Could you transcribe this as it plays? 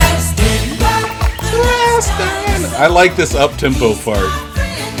I like this up-tempo part.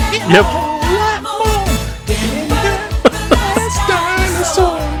 Yep.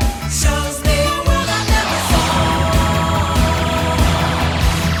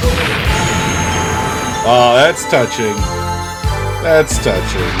 Oh, that's touching. That's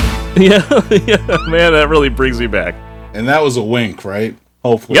touching. Yeah, man, that really brings me back. And that was a wink, right?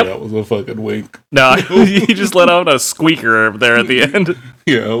 Hopefully Yep. that was a fucking wink. No, you just let out a squeaker there at the end.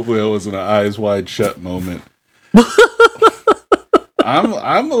 Yeah, hopefully that wasn't an eyes wide shut moment.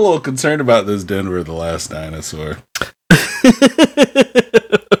 I'm a little concerned about this Denver the Last Dinosaur.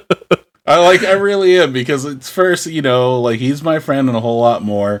 I really am, because it's first, like, he's my friend and a whole lot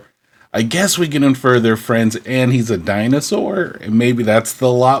more. I guess we can infer they're friends and he's a dinosaur, and maybe that's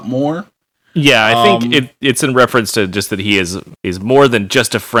the lot more. Yeah, I think it's in reference to just that he is more than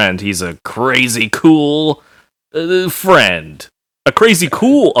just a friend. He's a crazy cool friend. A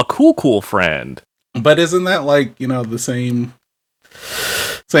cool friend. But isn't that like, the same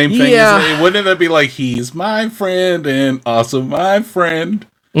thing? Yeah. Wouldn't that be like, he's my friend and also my friend?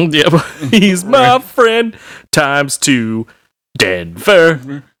 Yeah, he's my friend times 2.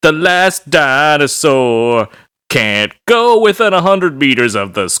 Denver, the last dinosaur, can't go within 100 meters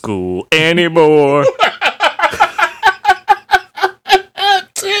of the school anymore.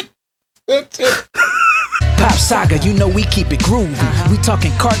 That's it. Pop Saga, you know we keep it groovy. We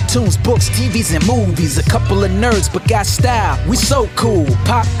talking cartoons, books, TVs, and movies. A couple of nerds, but got style. We so cool.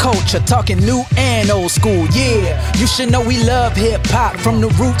 Pop culture, talking new and old school. Yeah, you should know we love hip hop from the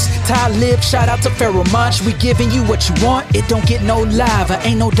roots. Talib, shout out to Pharoah Monch. We giving you what you want. It don't get no lava.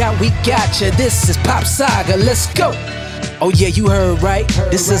 Ain't no doubt we got you. This is Pop Saga. Let's go. Oh yeah, you heard right.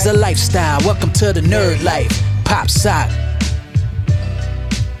 This is a lifestyle. Welcome to the nerd life. Pop Saga.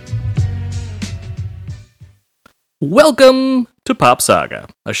 Welcome to Pop Saga,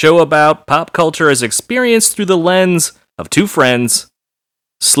 a show about pop culture as experienced through the lens of two friends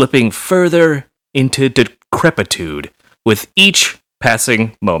slipping further into decrepitude with each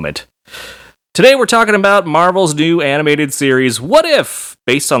passing moment. Today we're talking about Marvel's new animated series, What If?,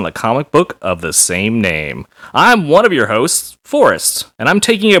 based on the comic book of the same name. I'm one of your hosts, Forrest, and I'm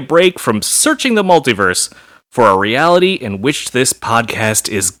taking a break from searching the multiverse for a reality in which this podcast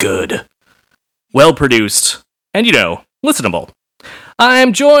is good. Well-produced, and listenable.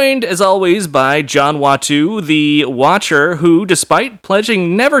 I'm joined, as always, by John Watu, the Watcher, who, despite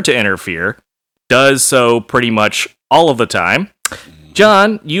pledging never to interfere, does so pretty much all of the time.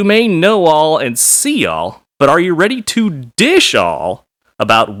 John, you may know all and see all, but are you ready to dish all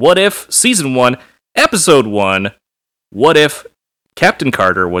about What If Season 1, Episode 1, What If Captain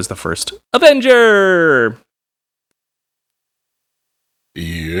Carter was the first Avenger?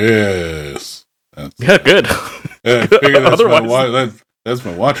 Yes. Yeah, good. I figure that's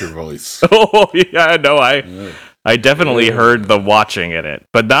my Watcher voice. Oh, yeah, no, I definitely heard the watching in it,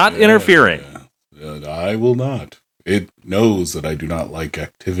 but not interfering. Yeah. I will not. It knows that I do not like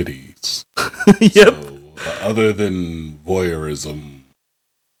activities. Yep. So, other than voyeurism.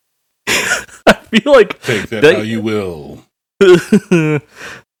 I feel like... Take that how you will. The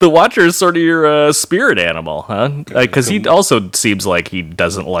Watcher is sort of your spirit animal, huh? Because he also seems like he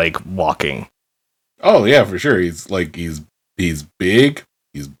doesn't like walking. Oh, yeah, for sure. He's big,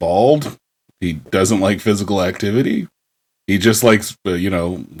 he's bald, he doesn't like physical activity. He just likes,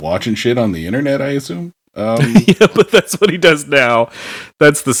 watching shit on the internet, I assume. Yeah, but that's what he does now.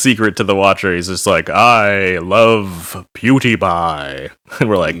 That's the secret to the Watcher. He's just like, I love PewDiePie. And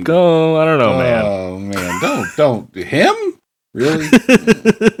we're like, oh, I don't know, man. Oh, man, don't. Him? Really?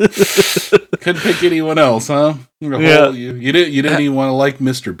 Couldn't pick anyone else, huh? Yeah. You didn't even want to like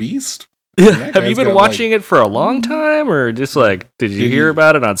Mr. Beast? Yeah. Have you been watching it for a long time, or just like, did you hear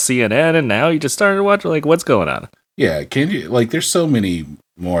about it on CNN and now you just started watching? Like, what's going on? Yeah, can you there's so many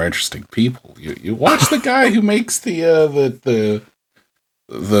more interesting people. You watch the guy who makes the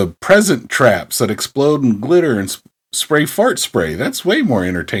present traps that explode and glitter and spray fart spray. That's way more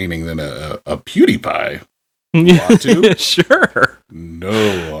entertaining than a PewDiePie. Want to? Sure.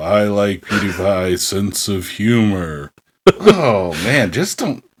 No, I like PewDiePie's sense of humor. Oh man, just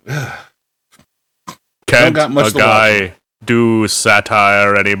don't. Can't got much a guy do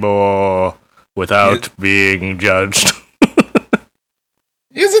satire anymore without being judged?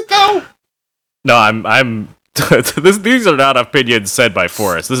 Is it though? No, I'm. These are not opinions said by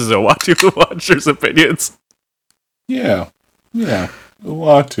Forrest. This is a Watcher's opinions. Yeah.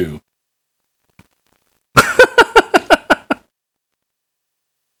 Watu.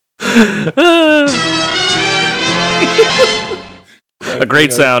 A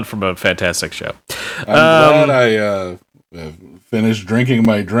great sound from a fantastic show. I'm glad finished drinking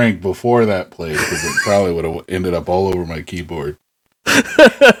my drink before that played because it probably would have ended up all over my keyboard.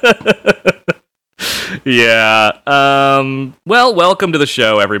 Yeah. Well, welcome to the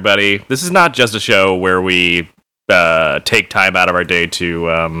show, everybody. This is not just a show where we take time out of our day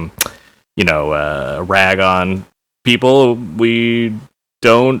to, rag on people we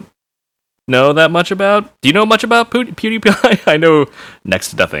don't know that much about. Do you know much about PewDiePie? I know next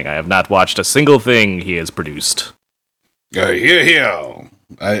to nothing. I have not watched a single thing he has produced. Yeah.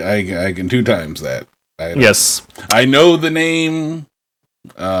 I can 2 times that. Yes. I know the name.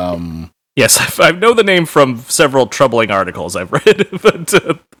 Yes, I know the name from several troubling articles I've read, but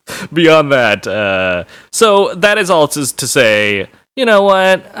beyond that, so that is all to say, you know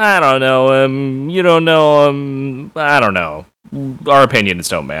what, I don't know him, you don't know him, I don't know. Our opinions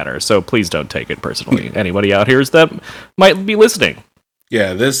don't matter, so please don't take it personally. Anybody out here that might be listening.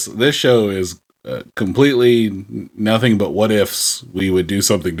 Yeah, this show is completely nothing but what ifs we would do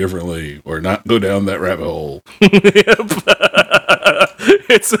something differently or not go down that rabbit hole.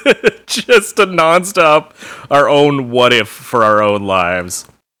 It's just a nonstop our own what if for our own lives.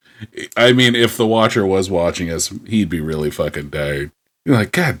 I mean, if the watcher was watching us, he'd be really fucking tired. You're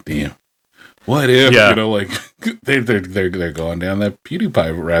like, God damn, what if? Yeah. You know, like they're going down that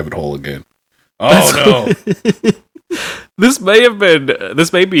PewDiePie rabbit hole again. Oh no. This may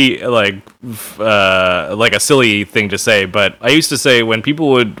be like a silly thing to say, but I used to say when people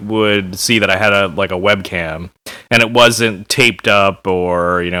would see that I had a webcam and it wasn't taped up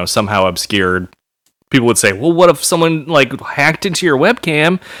or, somehow obscured, people would say, well, what if someone hacked into your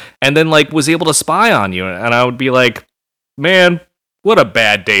webcam and then was able to spy on you? And I would be like, man, what a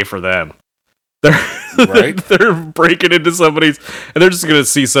bad day for them. They're breaking into somebody's, and they're just gonna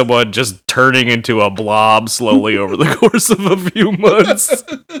see someone just turning into a blob slowly over the course of a few months.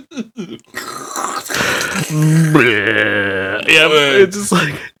 Yeah, it's just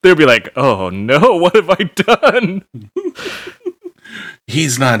they'll be like, "Oh no, what have I done?"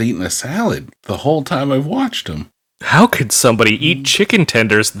 He's not eating a salad the whole time I've watched him. How could somebody eat chicken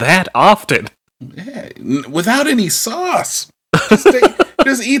tenders that often? Yeah, without any sauce.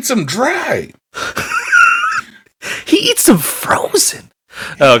 Just eat some dry. He eats them frozen.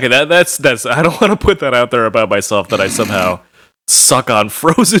 Oh, okay, that's. I don't want to put that out there about myself that I somehow suck on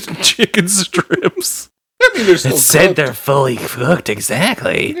frozen chicken strips. I mean, they're still cooked. They're fully cooked.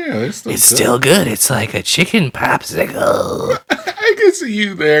 Exactly. Yeah, they're still It's cooked. still good. It's like a chicken popsicle. I can see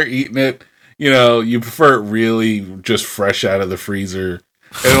you there eating it. You prefer it really just fresh out of the freezer,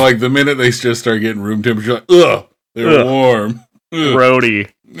 and the minute they just start getting room temperature, ugh, they're warm. Grody.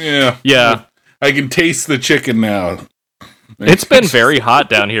 Yeah. I can taste the chicken now. It's been very hot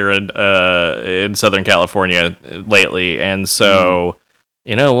down here in Southern California lately, and so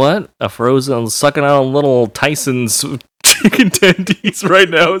you know what? A frozen sucking out a little Tyson's chicken tendies right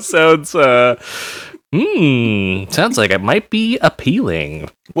now sounds sounds like it might be appealing.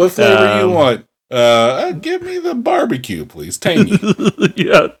 What flavor you want? Give me the barbecue, please. Tangy.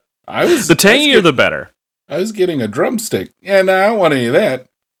 Yeah, the tangier the better. I was getting a drumstick. Yeah, no, I don't want any of that.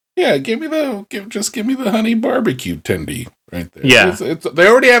 Yeah, give me the honey barbecue tendy right there. Yeah. They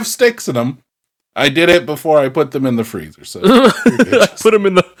already have sticks in them. I did it before I put them in the freezer. So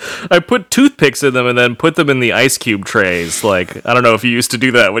I put toothpicks in them and then put them in the ice cube trays. I don't know if you used to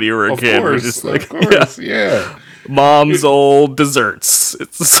do that when you were a kid. Of course, yeah. Mom's old desserts.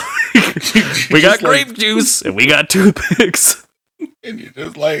 It's we got grape juice and we got toothpicks. And you're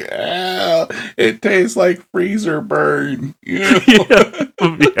just like, it tastes like freezer burn.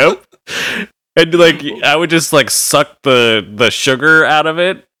 Yep. And I would just suck the sugar out of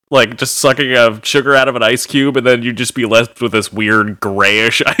it. Just sucking sugar out of an ice cube, and then you'd just be left with this weird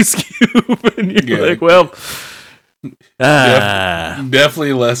grayish ice cube. And you're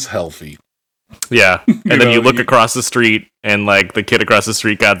definitely less healthy. Yeah. And then you look across the street, and the kid across the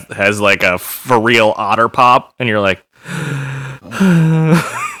street has a for real otter pop, and you're like,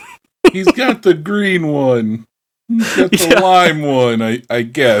 he's got the green one. He's got the lime one, I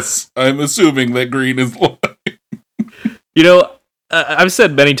guess. I'm assuming that green is lime. I've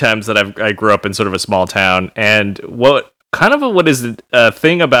said many times that I grew up in sort of a small town, and what is a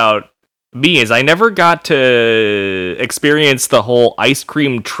thing about me is I never got to experience the whole ice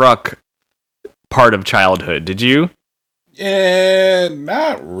cream truck part of childhood. Did you? Yeah,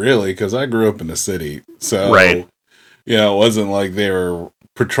 not really, because I grew up in the city. So, right. It wasn't like they were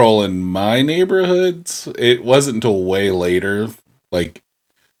patrolling my neighborhoods. It wasn't until way later, like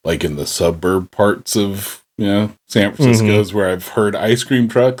in the suburb parts of San Francisco's where I've heard ice cream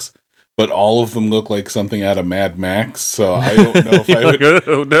trucks, but all of them look like something out of Mad Max. So I don't know if I would.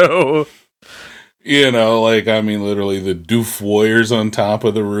 Oh no! You know, like, I mean, literally the doof warriors on top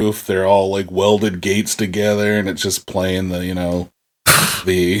of the roof, they're all like welded gates together, and it's just playing the, you know,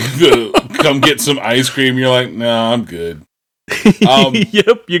 the come get some ice cream. You're like, no, I'm good.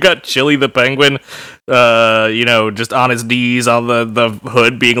 Yep, you got Chili the Penguin, you know, just on his knees on the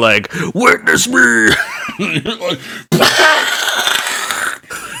hood being like, witness me!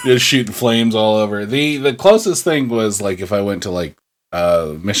 Just shooting flames all over. The closest thing was, like, if I went to, like,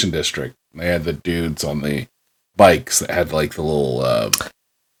 Mission District, they had the dudes on the bikes that had, like, the little,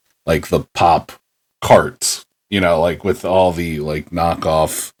 like, the pop carts, you know, like, with all the, like,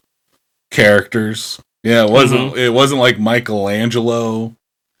 knockoff characters. Yeah, it wasn't like Michelangelo.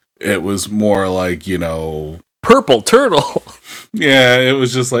 It was more like, you know, Purple Turtle. Yeah, it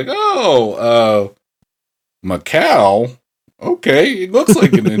was just like, oh, Macau. Okay, it looks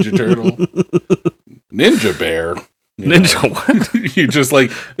like a Ninja Turtle. Ninja Bear. Ninja what? You just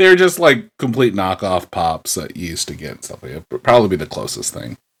like, they're just like complete knockoff pops that you used to get and stuff like that. Would probably be the closest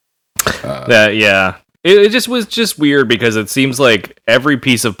thing. Yeah. It just was just weird because it seems like every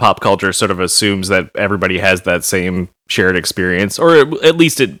piece of pop culture sort of assumes that everybody has that same shared experience, or at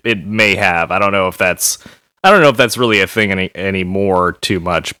least it may have. I don't know if that's really a thing anymore too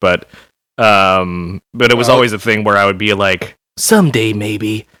much, but it was always a thing where I would be like, someday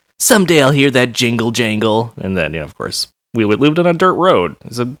I'll hear that jingle jangle, and then, you know, of course, we lived on a dirt road.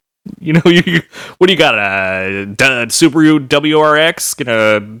 So, you know, what do you got? Subaru WRX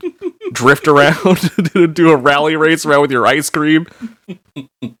gonna drift around, do a rally race around with your ice cream?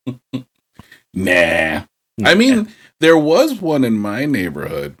 Nah. I mean, there was one in my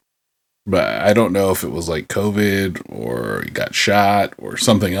neighborhood, but I don't know if it was like COVID or you got shot or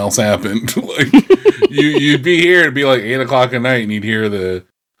something else happened. Like, you'd be here, it'd be like 8 o'clock at night, and you'd hear the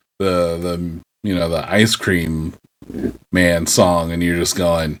you know, the ice cream man song, and you're just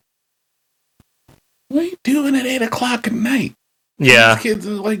going, what are you doing at 8 o'clock at night? Yeah. Kids,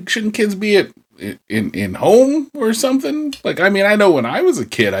 like, shouldn't kids be in home or something? Like, I mean, I know when I was a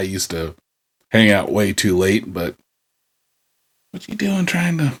kid, I used to hang out way too late, but what you doing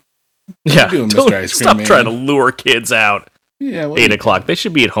trying to... Yeah, doing, Mr. Ice Cream stop Man? trying to lure kids out. Yeah, 8 o'clock. They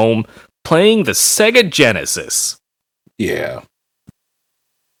should be at home playing the Sega Genesis. Yeah.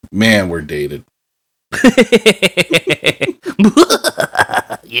 Man, we're dated.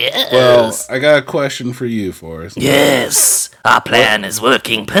 Yes. Well, I got a question for you, Forrest. Yes. Our plan is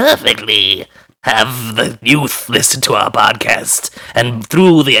working perfectly. Have the youth listen to our podcast, and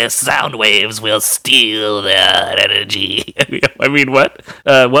through the sound waves, we'll steal their energy. I mean, what?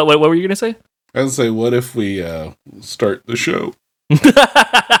 What were you going to say? I was say, what if we start the show?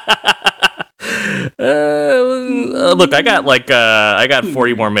 Look, I got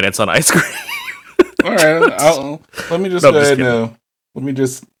 40 more minutes on ice cream. All right, let me just No, go I'm just ahead. Let me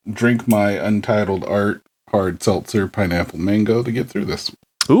just drink my Untitled Art hard seltzer pineapple mango to get through this.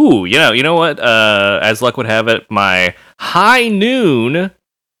 Ooh, you know what? As luck would have it, my High Noon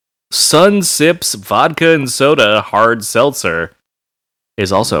Sun Sips vodka and soda hard seltzer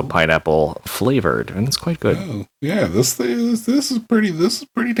is also pineapple flavored, and it's quite good. Oh, yeah, this is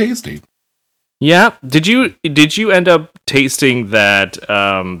pretty tasty. Yeah. Did you end up tasting that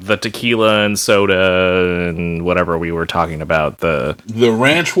the tequila and soda and whatever we were talking about, the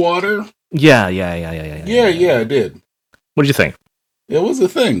ranch water? Yeah, I did. What did you think? It was a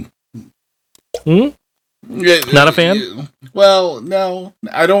thing. Hmm? Not a fan? Well, no.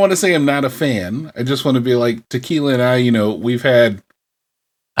 I don't want to say I'm not a fan. I just want to be like, tequila and I, you know, we've had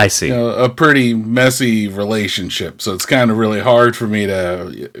I see. You know, a pretty messy relationship, so it's kind of really hard for me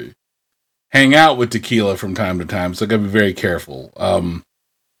to hang out with tequila from time to time, so I gotta be very careful.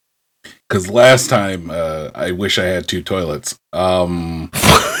 Because last time, I wish I had 2 toilets.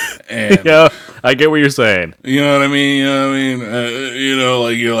 And yeah, I get what you're saying. you know what I mean? You know,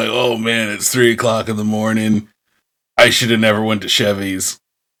 like, you're like, oh man, it's 3 o'clock in the morning. I should have never went to Chevy's.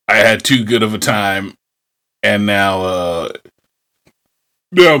 I had too good of a time, and now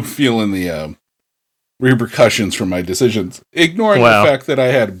I'm feeling the repercussions from my decisions, ignoring Wow. the fact that I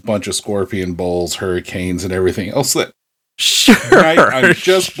had a bunch of scorpion bowls, hurricanes, and everything else. That Sure. I'm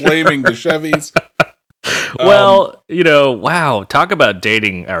just blaming the Chevys. Well, you know, wow. Talk about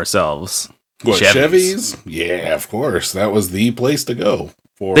dating ourselves. What, Chevys. Chevys? Yeah, of course. That was the place to go.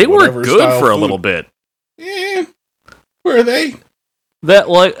 For They were whatever good style for a food. little bit. Yeah. Were they? That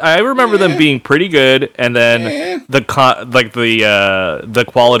like I remember them Yeah. being pretty good, and then Yeah. the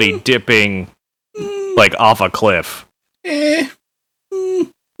quality dipping like off a cliff. Yeah,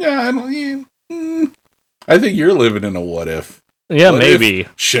 I don't. Yeah. I think you're living in a what if. Yeah, What if maybe.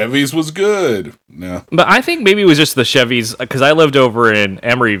 Chevy's was good. No. But I think maybe it was just the Chevys because I lived over in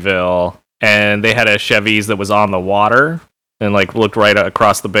Emeryville, and they had a Chevy's that was on the water and like looked right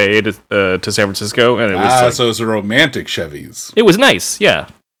across the bay to San Francisco, and it was so it's a romantic Chevy's. it was nice, yeah.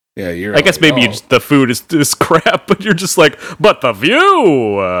 Yeah, you're. I guess maybe the food is crap, but you're just like, but the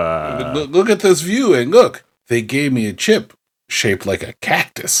view. Look at this view, and look, they gave me a chip shaped like a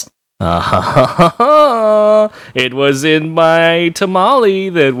cactus. It was in my tamale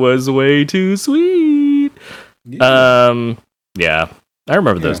that was way too sweet. Yeah, I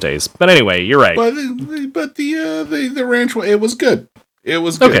remember those days. But anyway, you're right. But the ranch, it was good. It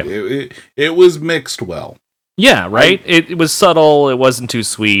was good. Okay. It was mixed well. Yeah, right? It was subtle. It wasn't too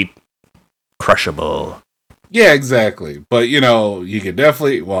sweet. Crushable. Yeah, exactly. But, you could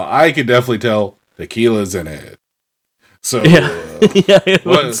definitely... Well, I could definitely tell tequila's in it. So...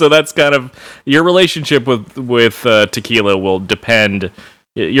 Yeah. So that's kind of... Your relationship with tequila will depend...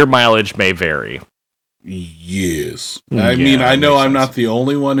 Your mileage may vary. Yes. I mean, I know I'm not the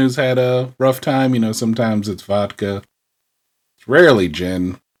only one who's had a rough time. Sometimes it's vodka. It's rarely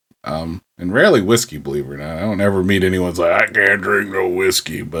gin. And rarely whiskey, believe it or not. I don't ever meet anyone's like, I can't drink no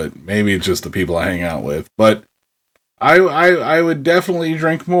whiskey, but maybe it's just the people I hang out with. But I would definitely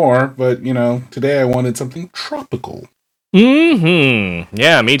drink more, but today I wanted something tropical. Mm-hmm.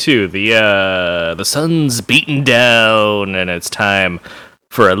 Yeah, me too. The sun's beaten down, and it's time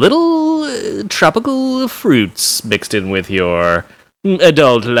for a little tropical fruits mixed in with your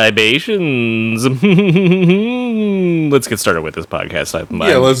adult libations. Let's get started with this podcast. I'm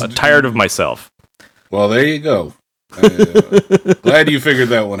tired of myself. Well, there you go. Glad you figured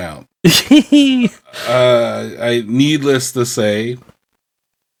that one out. Needless to say,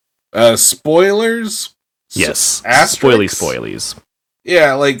 spoilers. Yes, asterisks? spoilies.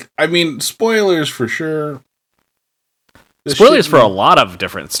 Yeah, spoilers for sure. Spoilers for a lot of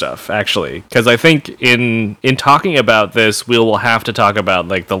different stuff, actually, because I think in talking about this, we will have to talk about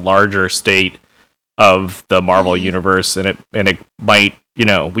like the larger state of the Marvel universe, and it might,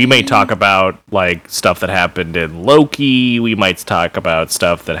 we may talk about like stuff that happened in Loki. We might talk about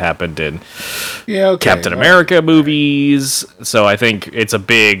stuff that happened in Captain America movies. So I think it's a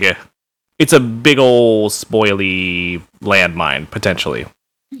big old spoily landmine potentially.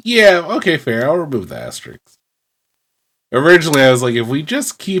 Yeah. Okay. Fair. I'll remove the asterisks. Originally, I was like, if we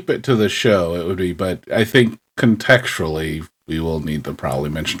just keep it to the show, it would be. But I think contextually, we will need to probably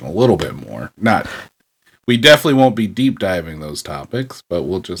mention a little bit more. We definitely won't be deep diving those topics, but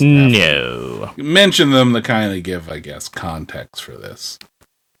we'll just mention them to kind of give, I guess, context for this.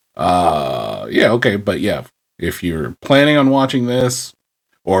 Okay, but yeah, if you're planning on watching this,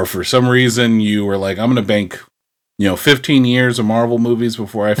 or for some reason you were like, I'm going to bank, 15 years of Marvel movies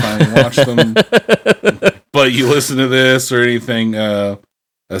before I finally watch them, but you listen to this or anything,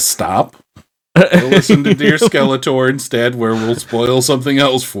 stop. Listen to Dear Skeletor instead, where we'll spoil something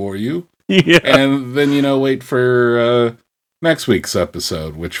else for you. Yeah. And then, wait for next week's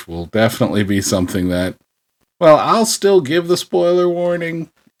episode, which will definitely be something that, well, I'll still give the spoiler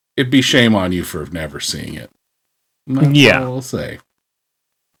warning. It'd be shame on you for never seeing it. That's all I'll say.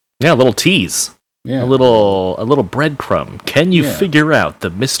 Yeah, a little tease. Yeah. A little breadcrumb. Can you figure out the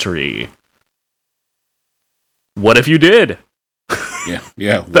mystery? What if you did?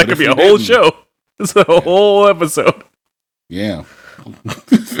 Yeah. That could be a whole show. It's a whole episode. Yeah.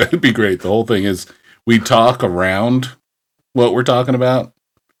 That'd be great. The whole thing is we talk around what we're talking about.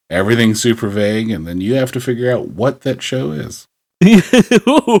 Everything's super vague, and then you have to figure out what that show is.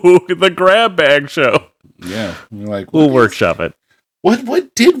 Ooh, the grab bag show. Yeah. You're like, we'll workshop it.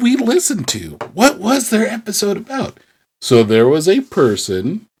 What did we listen to? What was their episode about? So there was a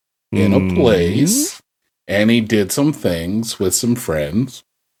person in a place, and he did some things with some friends.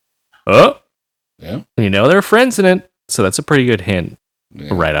 Oh. Yeah. There are friends in it, so that's a pretty good hint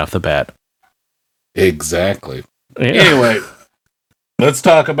right off the bat. Exactly. Yeah. Anyway, let's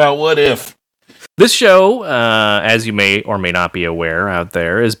talk about What If. This show, as you may or may not be aware out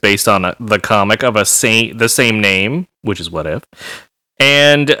there, is based on the comic of the same name, which is What If.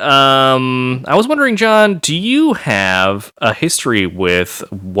 And I was wondering, John, do you have a history with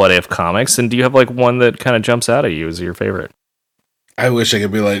What If comics? And do you have like one that kind of jumps out at you as your favorite? I wish I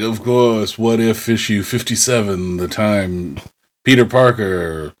could be like, of course, What If issue 57, the time Peter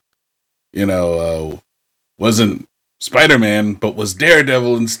Parker, wasn't Spider-Man, but was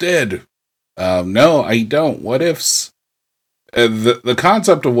Daredevil instead. No, I don't. What Ifs? The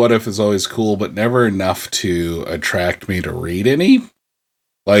concept of What If is always cool, but never enough to attract me to read any.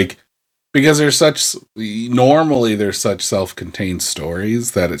 Because normally they're such self-contained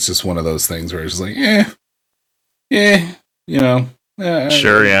stories that it's just one of those things where it's just like,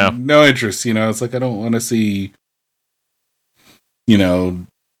 sure, yeah. No interest, it's like I don't want to see,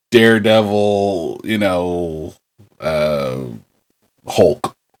 Daredevil,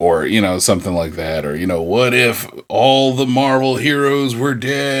 Hulk, or, something like that. Or, what if all the Marvel heroes were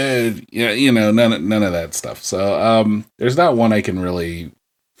dead? None of that stuff. So, there's not one I can really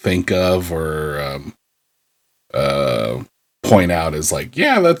think of or point out as like,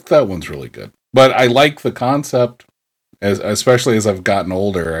 yeah, that one's really good. But I like the concept, especially as I've gotten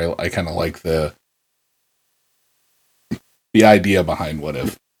older. I kind of like the idea behind What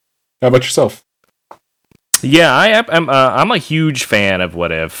If. How about yourself? Yeah, I'm a huge fan of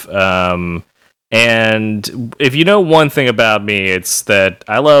What If. And if you know one thing about me, it's that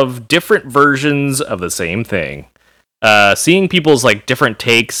I love different versions of the same thing. Seeing people's like different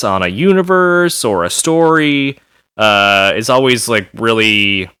takes on a universe or a story is always like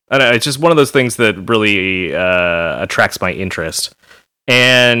really, I don't know, it's just one of those things that really attracts my interest.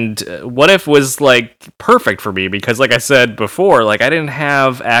 And What If was like perfect for me because, like I said before, like I didn't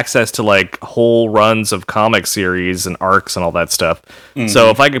have access to like whole runs of comic series and arcs and all that stuff. Mm-hmm. So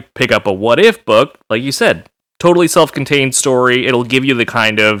if I could pick up a What If book, like you said, totally self-contained story, it'll give you the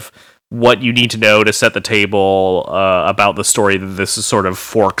kind of what you need to know to set the table about the story that this is sort of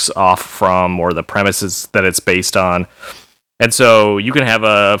forks off from, or the premises that it's based on. And so you can have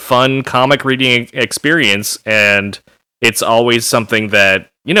a fun comic reading experience, and it's always something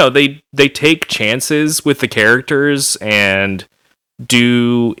that, they take chances with the characters and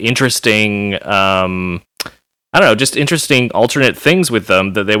do interesting, just interesting alternate things with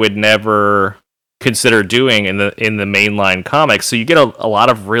them that they would never consider doing in the mainline comics. So you get a lot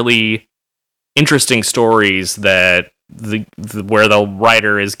of really interesting stories that where the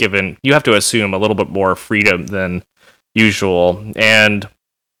writer is given, you have to assume, a little bit more freedom than usual. And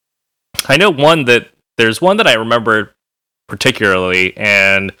I know there's one that I remember particularly,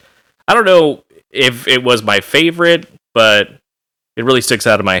 and I don't know if it was my favorite, but it really sticks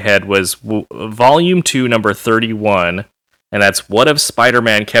out in my head, was Volume 2, number 31, and that's What If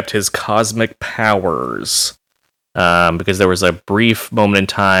Spider-Man Kept His Cosmic Powers? Because there was a brief moment in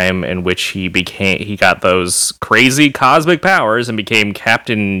time in which he got those crazy cosmic powers and became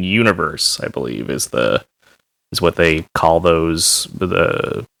Captain Universe, I believe, is what they call those.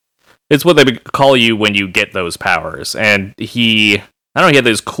 It's what they call you when you get those powers. And he had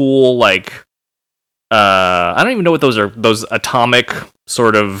those cool, like, I don't even know what those are, those atomic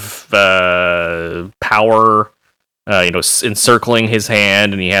sort of power, encircling his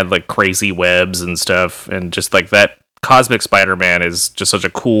hand, and he had like crazy webs and stuff, and just like that Cosmic Spider-Man is just such a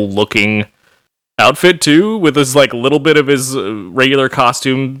cool looking outfit too, with this like little bit of his regular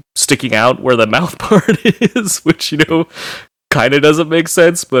costume sticking out where the mouth part is, which kind of doesn't make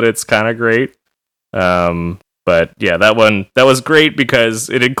sense, but it's kind of great. But yeah, that was great because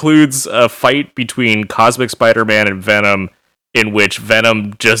it includes a fight between Cosmic Spider-Man and Venom, in which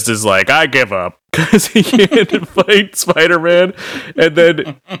Venom just is like, I give up, because he can't fight Spider-Man, and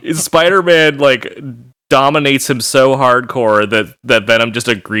then Spider-Man like dominates him so hardcore that Venom just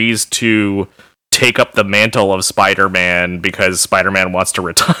agrees to take up the mantle of Spider-Man because Spider-Man wants to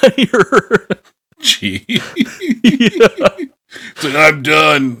retire. Gee. Yeah. It's like, I'm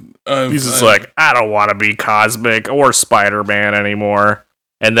done. He's just like, I don't want to be Cosmic or Spider-Man anymore.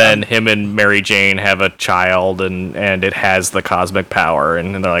 And then him and Mary Jane have a child, and it has the cosmic power,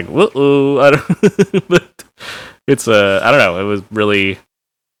 and they're like, whoa, but it's I don't know, it was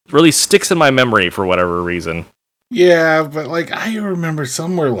really sticks in my memory for whatever reason. Yeah, but like I remember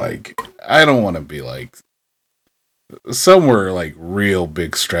somewhere like, I don't want to be like, somewhere like real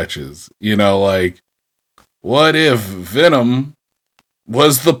big stretches, like, what if Venom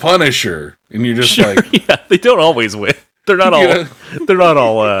was the Punisher? And you're just like, yeah, they don't always win. They're not all. They're not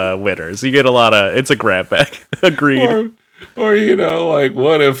all winners. You get a lot of. It's a grab bag. Agreed. Or like,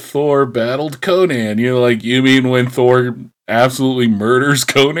 what if Thor battled Conan? You mean when Thor absolutely murders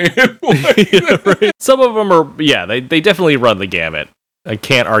Conan? Yeah, right. Some of them are. Yeah, they definitely run the gamut. I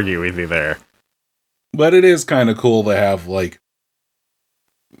can't argue with you there. But it is kind of cool to have like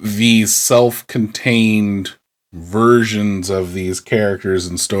these self-contained versions of these characters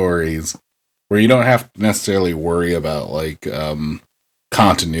and stories, where you don't have to necessarily worry about like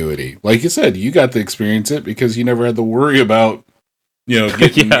continuity. Like you said, you got to experience it because you never had to worry about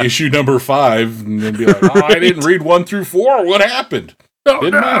getting issue number 5 and then be like, oh, right. I didn't read 1 through 4. What happened?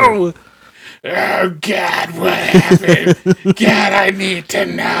 Didn't matter. Oh God, what happened? God, I need to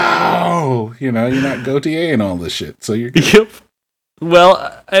know. You're not Gautier and all this shit, so you're good. Yep.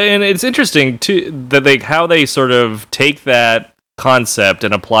 Well, and it's interesting too that how they sort of take that concept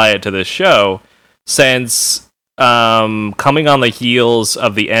and apply it to this show, since coming on the heels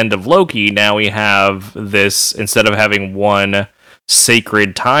of the end of Loki, now we have this, instead of having one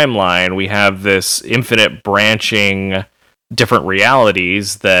sacred timeline. We have this infinite branching different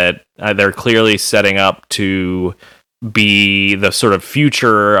realities that they're clearly setting up to be the sort of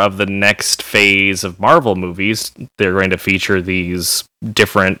future of the next phase of Marvel movies. They're going to feature these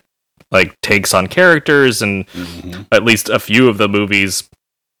different like takes on characters, and at least a few of the movies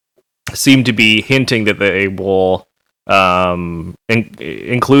seem to be hinting that they will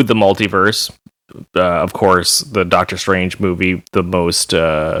include the multiverse. Of course, the Doctor Strange movie, the most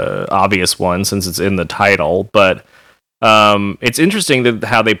obvious one since it's in the title, but it's interesting that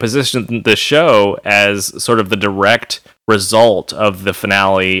how they position the show as sort of the direct result of the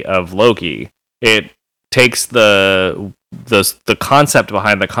finale of Loki. It takes the concept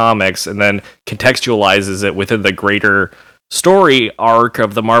behind the comics and then contextualizes it within the greater story arc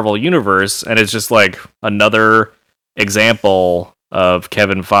of the Marvel universe, and it's just like another example of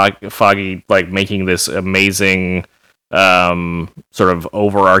Kevin Feige like making this amazing sort of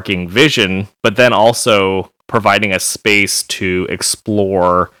overarching vision, but then also providing a space to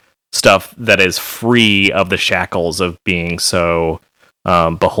explore stuff that is free of the shackles of being so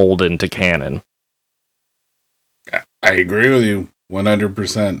beholden to canon. I agree with you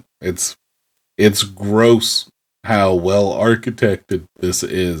 100%. It's gross how well architected this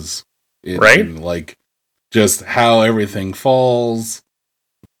is. Right? Like, just how everything falls,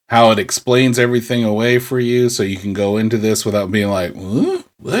 how it explains everything away for you, so you can go into this without being like, huh?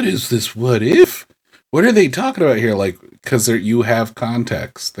 What is this? What if? What are they talking about here? Like, because you have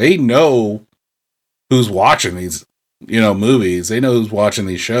context. They know who's watching these, movies. They know who's watching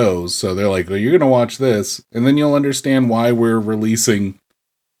these shows. So they're like, well, you're going to watch this, and then you'll understand why we're releasing,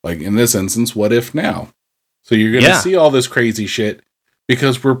 like, in this instance, What If Now. So you're going to see all this crazy shit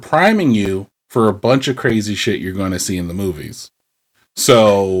because we're priming you for a bunch of crazy shit you're going to see in the movies.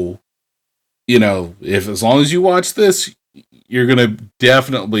 So, if as long as you watch this, you're going to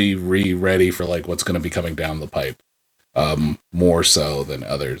definitely be ready for like what's going to be coming down the pipe, more so than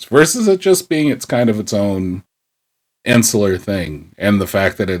others. Versus it just being its kind of its own insular thing, and the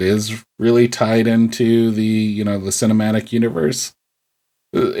fact that it is really tied into the the cinematic universe.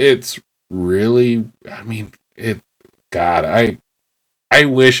 It's really, I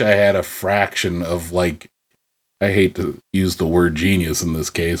wish I had a fraction of, like, I hate to use the word genius in this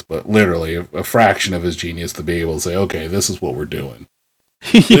case, but literally a fraction of his genius to be able to say, okay, this is what we're doing.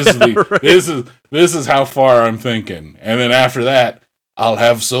 This is how far I'm thinking. And then after that, I'll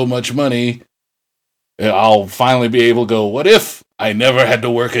have so much money, I'll finally be able to go, what if I never had to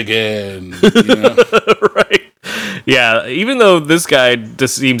work again? Right. Yeah, even though this guy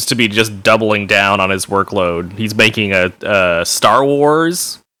just seems to be just doubling down on his workload, he's making a Star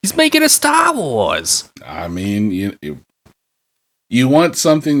Wars. He's making a Star Wars. I mean, you want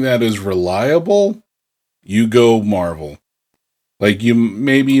something that is reliable, you go Marvel. Like, you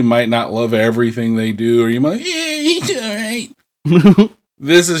might not love everything they do, or you might, he's alright.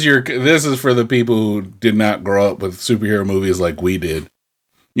 This is for the people who did not grow up with superhero movies like we did.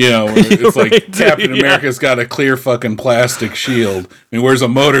 It's Right, like Captain America's got a clear fucking plastic shield and he wears a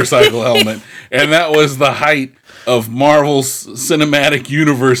motorcycle helmet, and that was the height of Marvel's cinematic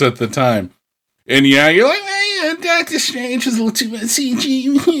universe at the time. And you're like, hey, Doctor Strange is a little too much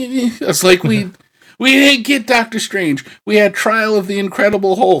CG. It's like we didn't get Doctor Strange. We had Trial of the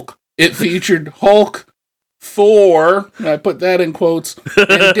Incredible Hulk. It featured Hulk, Thor, I put that in quotes,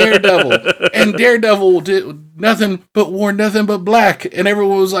 and Daredevil. And Daredevil wore nothing but black. And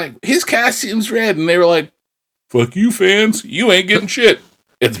everyone was like, his costume's red. And they were like, fuck you, fans. You ain't getting shit.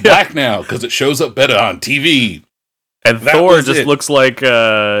 It's black now because it shows up better on TV. And Thor just looks like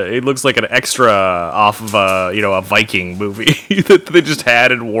an extra off of a Viking movie that they just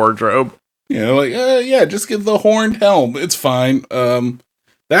had in wardrobe. Just give the horned helm. It's fine.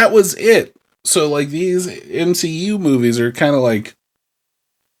 That was it. So, like, these MCU movies are kind of, like,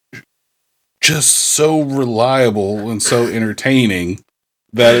 just so reliable and so entertaining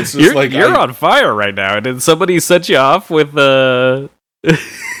that it's just you're on fire right now. Did somebody set you off with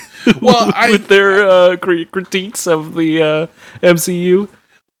with their critiques of the MCU?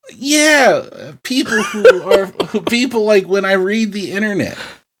 Yeah, people like when I read the internet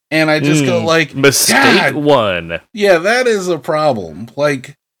and I just go like, mistake one. Yeah, that is a problem.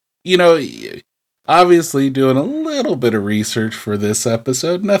 Like, obviously doing a little bit of research for this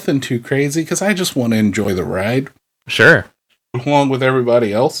episode, nothing too crazy, because I just want to enjoy the ride. Sure. Along with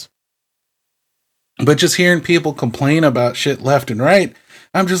everybody else. But just hearing people complain about shit left and right,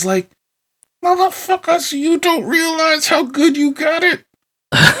 I'm just like, motherfuckers, you don't realize how good you got it.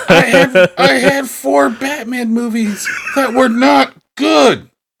 I had 4 Batman movies that were not good.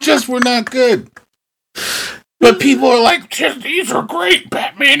 Just were not good. But people are like, these are great.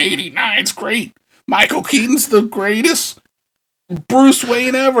 Batman 89's great. Michael Keaton's the greatest Bruce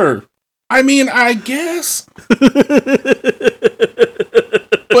Wayne ever. I mean, I guess.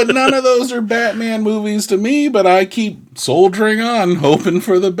 But none of those are Batman movies to me, but I keep soldiering on, hoping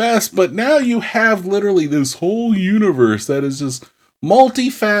for the best. But now you have literally this whole universe that is just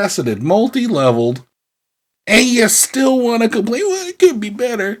multifaceted, multi-leveled, and you still want to complain, well, it could be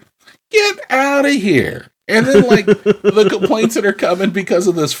better. Get out of here. And then, like, the complaints that are coming because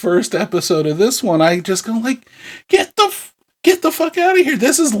of this first episode of this one, I just go, like, get the fuck out of here.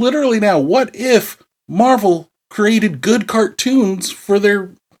 This is literally now, what if Marvel created good cartoons for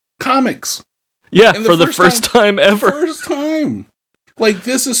their comics? Yeah, for the first time ever. First time. Like,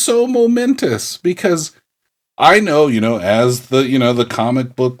 this is so momentous because I know, as the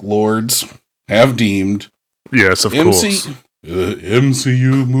comic book lords have deemed. Yes, of course.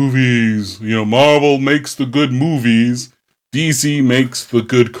 MCU movies. Marvel makes the good movies. DC makes the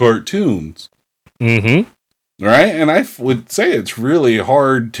good cartoons. Mm-hmm. Right? And I would say it's really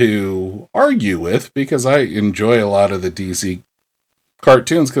hard to argue with because I enjoy a lot of the DC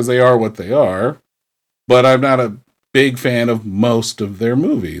cartoons because they are what they are. But I'm not a big fan of most of their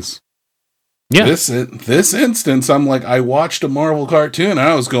movies. Yeah. This instance, I'm like, I watched a Marvel cartoon and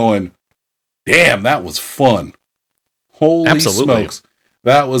I was going, damn, that was fun. Holy smokes.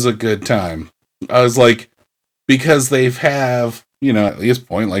 That was a good time. I was like, because they've have, at this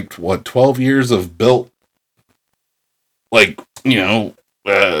point, 12 years of built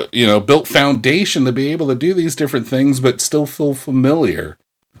foundation to be able to do these different things, but still feel familiar.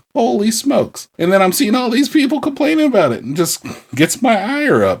 Holy smokes. And then I'm seeing all these people complaining about it and just gets my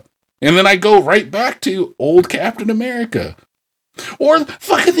ire up. And then I go right back to old Captain America. Or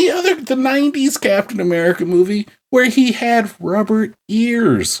fucking the 90s Captain America movie where he had rubber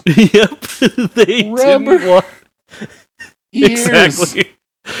ears. Yep. They didn't want... ears. Exactly.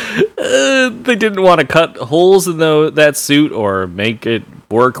 They didn't want to cut holes in that suit or make it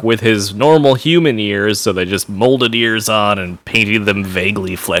work with his normal human ears, so they just molded ears on and painted them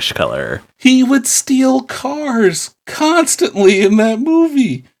vaguely flesh color. He would steal cars constantly in that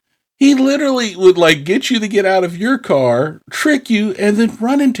movie. He literally would get you to get out of your car, trick you, and then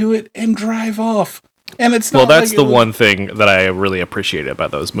run into it and drive off. And it's not. Well, that's the one thing that I really appreciate about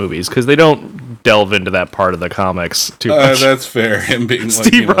those movies, because they don't delve into that part of the comics too much. That's fair. Him being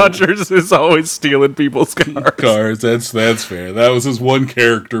Steve Rogers is always stealing people's cars. That's fair. That was his one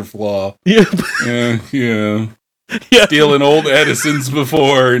character flaw. Yep. Yeah. Yeah. Stealing old Edisons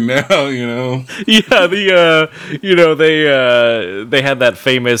before, and now, Yeah, they had that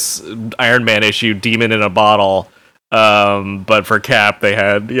famous Iron Man issue, Demon in a Bottle. But for Cap, they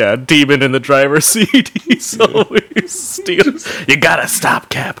had, Demon in the driver's seat. He's always stealing. You gotta stop,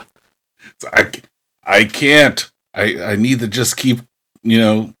 Cap. I can't. I need to just keep,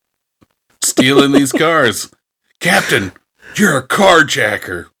 stealing these cars. Captain, you're a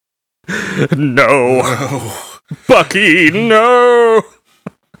carjacker. No. Bucky, no!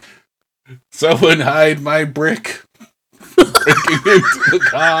 Someone hide my brick. Breaking into the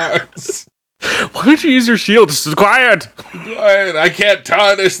cars. Why don't you use your shield? Just quiet! I can't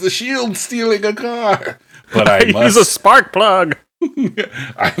tarnish the shield stealing a car. But I must. Use a spark plug.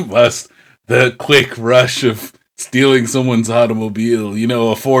 I must. The quick rush of stealing someone's automobile.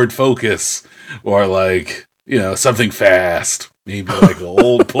 A Ford Focus. Or something fast. Maybe an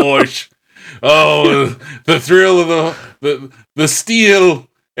old Porsche. Oh, the thrill of the steal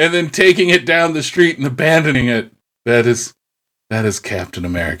and then taking it down the street and abandoning it. That is Captain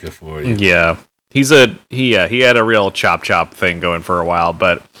America for you. Yeah. He had a real chop thing going for a while,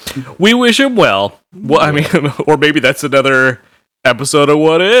 but we wish him well. Well, I mean, or maybe that's another episode of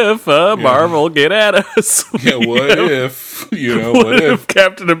What If, Marvel, get at us. Yeah, what if, what if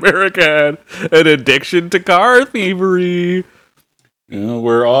Captain America had an addiction to car thievery?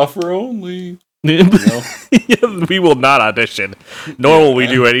 We're offer only. We will not audition, nor will we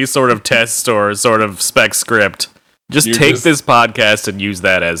do any sort of test or sort of spec script. Just take this podcast and use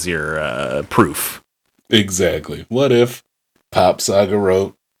that as your proof. Exactly. What if Pop Saga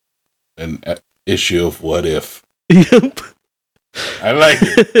wrote an issue of What If? Yep. I like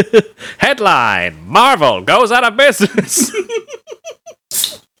it. Headline: Marvel goes out of business.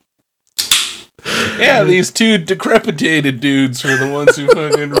 Yeah, these two decrepitated dudes are the ones who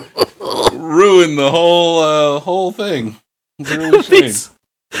fucking ruined the whole thing. It's really shame.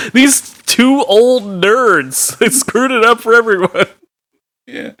 These two old nerds. They screwed it up for everyone.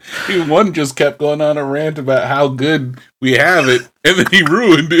 Yeah. One just kept going on a rant about how good we have it, and then he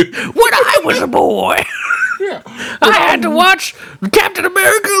ruined it. When I was a boy. Yeah. I had to watch Captain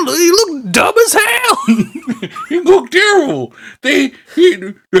America. He looked dumb as hell. He looked terrible. They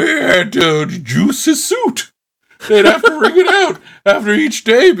had to juice his suit. They'd have to wring it out after each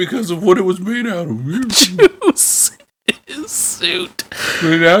day because of what it was made out of. Juice his suit.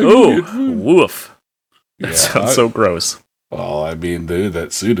 Oh, woof. That yeah, sounds so gross. Well, I mean, dude,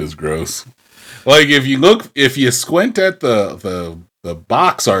 that suit is gross. Like, if you squint at the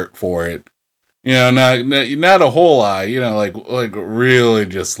box art for it, you know, not a whole eye, you know, like really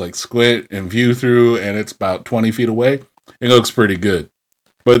just like squint and view through, and it's about 20 feet away. It looks pretty good.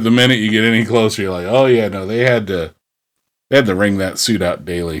 But the minute you get any closer, you're like, oh yeah, no, they had to wring that suit out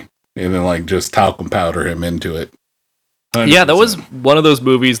daily, and then like just talcum powder him into it. 100%. Yeah, that was one of those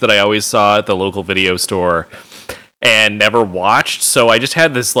movies that I always saw at the local video store and never watched. So I just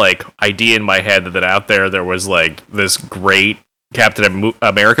had this like idea in my head that out there was like this great Captain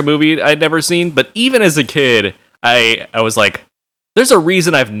America movie I'd never seen. But even as a kid, I was like, there's a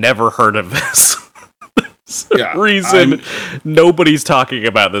reason I've never heard of this. Reason nobody's talking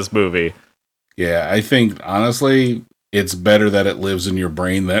about this movie. Yeah, I think honestly, it's better that it lives in your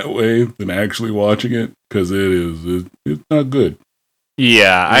brain that way than actually watching it, because it's not good.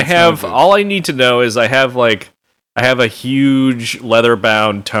 Yeah, I have all I need to know is I have a huge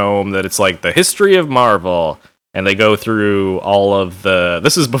leather-bound tome that it's like the history of Marvel, and they go through all of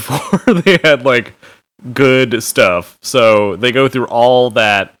this is before they had like good stuff. So they go through all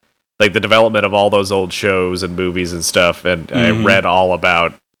that, like the development of all those old shows and movies and stuff, and I read all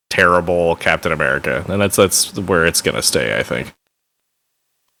about terrible Captain America, and that's where it's gonna stay, I think.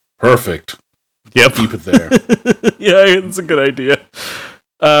 Perfect. Yep. Keep it there. Yeah, it's a good idea.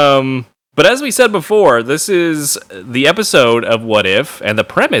 But as we said before, this is the episode of What If, and the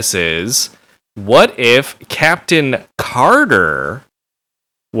premise is, what if Captain Carter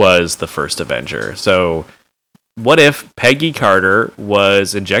was the first Avenger? So, what if Peggy Carter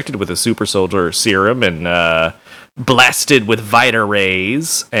was injected with a super soldier serum and blasted with Vita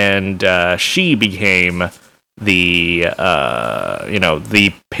rays, and she became the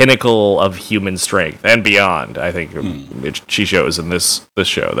pinnacle of human strength and beyond? I think she shows in this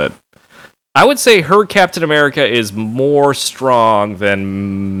show that I would say her Captain America is more strong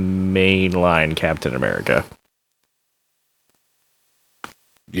than mainline Captain America.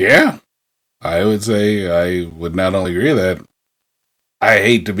 Yeah, I would say I would not only agree with that. I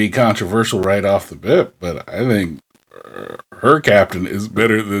hate to be controversial right off the bat, but I think her captain is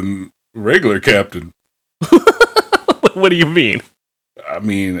better than regular captain. What do you mean? I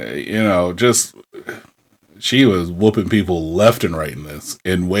mean, you know, just she was whooping people left and right in this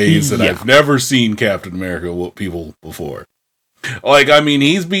in ways that I've never seen Captain America whoop people before. Like, I mean,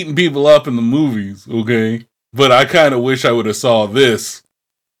 he's beating people up in the movies, okay? But I kind of wish I would have saw this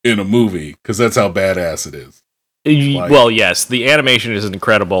in a movie, because that's how badass it is. Well, yes, the animation is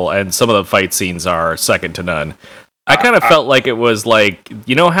incredible, and some of the fight scenes are second to none. I kind of felt like it was like,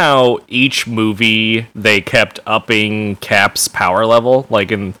 you know how each movie they kept upping Cap's power level?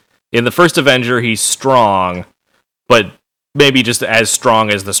 Like in the first Avenger, he's strong, but maybe just as strong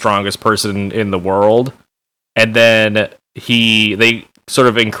as the strongest person in the world. And then they sort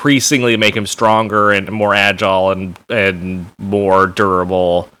of increasingly make him stronger and more agile and more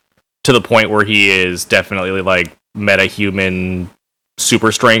durable, to the point where he is definitely like meta-human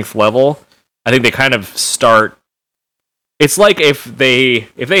super strength level. I think they kind of start. It's like if they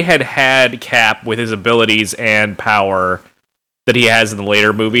had Cap with his abilities and power that he has in the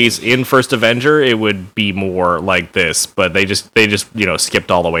later movies in First Avenger, it would be more like this. But they just skipped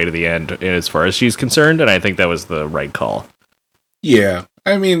all the way to the end as far as she's concerned, and I think that was the right call. Yeah,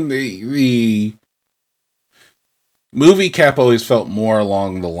 I mean the movie Cap always felt more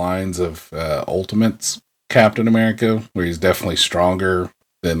along the lines of Ultimate's Captain America, where he's definitely stronger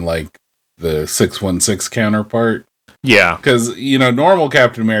than like the 616 counterpart. Yeah, because normal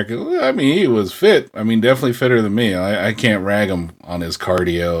Captain America, I mean, he was fit. I mean, definitely fitter than me. I can't rag him on his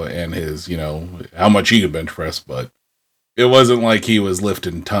cardio and his how much he could bench press, but it wasn't like he was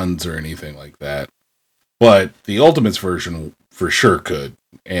lifting tons or anything like that. But the Ultimates version for sure could,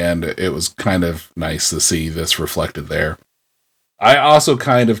 and it was kind of nice to see this reflected there. I also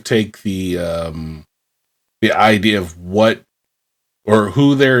kind of take the idea of what or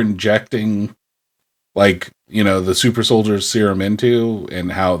who they're injecting, like, the super soldier serum into,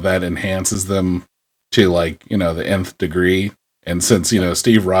 and how that enhances them to, like, the nth degree. And since,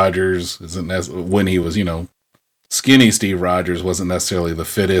 Steve Rogers when he was, skinny Steve Rogers wasn't necessarily the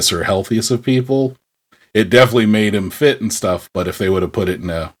fittest or healthiest of people, it definitely made him fit and stuff. But if they would have put it in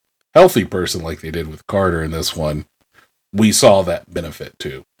a healthy person like they did with Carter in this one, we saw that benefit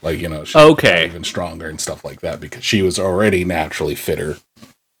too. Like, you know, she Okay. got even stronger and stuff like that because she was already naturally fitter.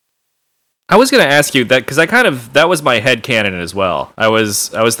 I was going to ask you that because that was my headcanon as well. I was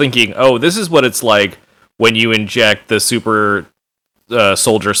thinking, oh, this is what it's like when you inject the super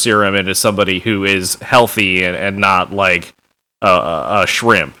soldier serum into somebody who is healthy and not like a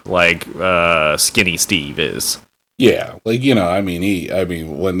shrimp like Skinny Steve is. Yeah, like, you know, I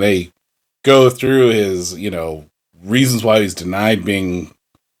mean, when they go through his, you know, reasons why he's denied being,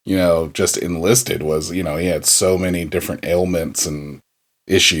 you know, just enlisted was, you know, he had so many different ailments and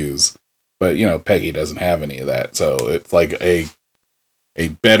issues. But, you know, Peggy doesn't have any of that. So it's like a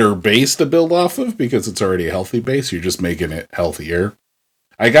better base to build off of because it's already a healthy base. You're just making it healthier.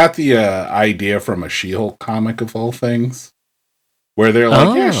 I got the idea from a She-Hulk comic of all things where they're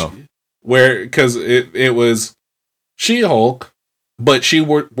like, because it was She-Hulk, but she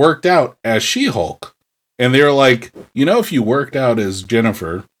worked out as She-Hulk. And they were like, you know, if you worked out as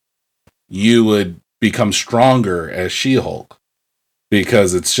Jennifer, you would become stronger as She-Hulk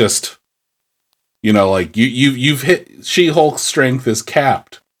because it's just, you know, like you've hit She-Hulk's strength is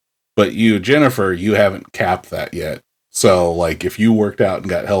capped, but you, Jennifer, you haven't capped that yet. So, like, if you worked out and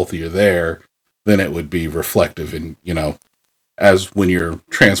got healthier there, then it would be reflective in, you know, as when you're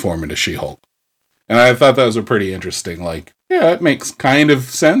transforming to She-Hulk. And I thought that was a pretty interesting, like, yeah, it makes kind of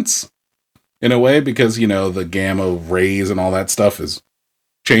sense in a way because, you know, the gamma rays and all that stuff is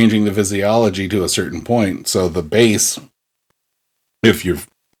changing the physiology to a certain point. So the base, if you're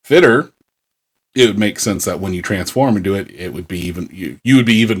fitter, it would make sense that when you transform into it, it would be even you would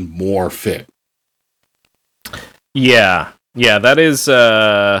be even more fit. Yeah, that is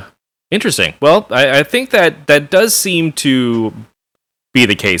interesting. Well, I think that does seem to be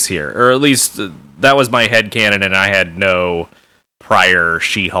the case here, or at least that was my headcanon, and I had no prior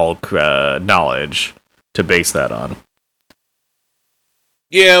She-Hulk knowledge to base that on.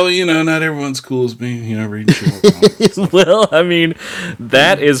 Yeah, well, you know, not everyone's cool as me, you know, reading She-Hulk. Well, I mean,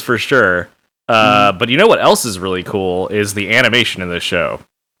 that is for sure. But you know what else is really cool is the animation in this show.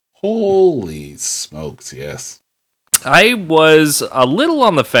 Holy smokes, yes. I was a little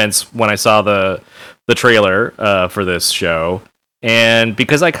on the fence when I saw the trailer for this show, and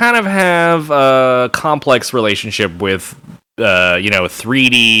because I kind of have a complex relationship with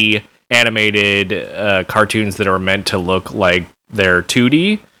 3D animated cartoons that are meant to look like they're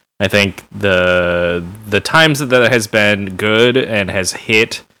 2D. I think the times that has been good and has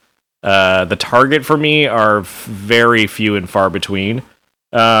hit the target for me are very few and far between.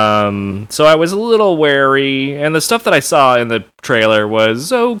 So I was a little wary, and the stuff that I saw in the trailer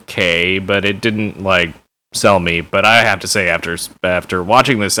was okay, but it didn't like sell me. But I have to say, after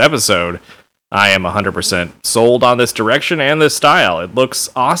watching this episode, I am 100% sold on this direction and this style. It looks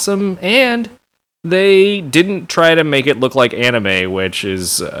awesome, and they didn't try to make it look like anime, which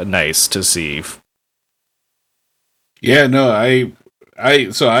is nice to see. Yeah, no, I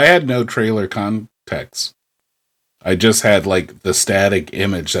had no trailer context. I just had like the static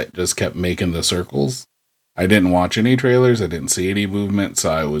image that just kept making the circles. I didn't watch any trailers. I didn't see any movement.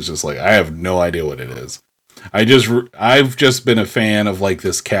 So I was just like, I have no idea what it is. I've just been a fan of like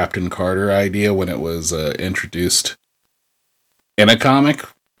this Captain Carter idea when it was introduced in a comic.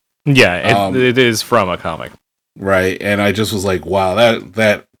 Yeah, it is from a comic. Right. And I just was like, wow,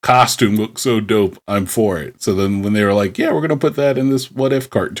 that costume looks so dope. I'm for it. So then when they were like, yeah, we're going to put that in this What If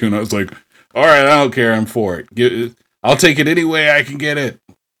cartoon, I was like, all right, I don't care. I'm for it. I'll take it any way I can get it.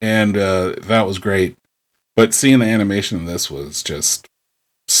 And that was great. But seeing the animation in this was just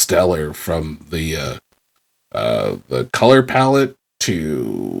stellar, from the color palette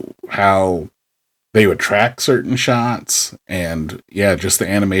to how they would track certain shots. And yeah, just the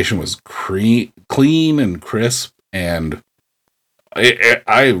animation was clean and crisp. And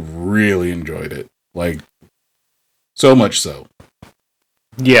I really enjoyed it. Like, so much so.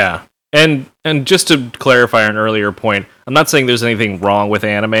 Yeah. And just to clarify an earlier point, I'm not saying there's anything wrong with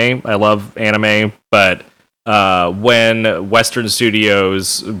anime. I love anime, but when Western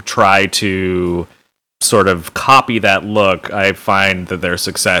studios try to sort of copy that look, I find that their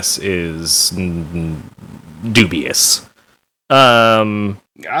success is dubious. Honestly,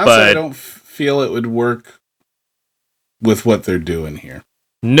 I don't feel it would work with what they're doing here.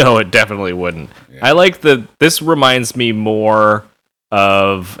 No, it definitely wouldn't. Yeah. I like this reminds me more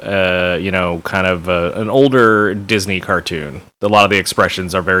of kind of an older Disney cartoon. A lot of the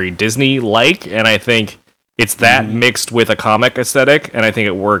expressions are very Disney-like, and I think it's that mixed with a comic aesthetic, and I think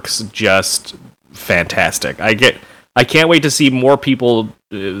it works just fantastic. I can't wait to see more people,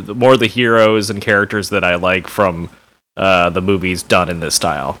 more of the heroes and characters that I like from the movies done in this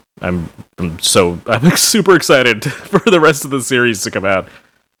style. I'm super excited for the rest of the series to come out.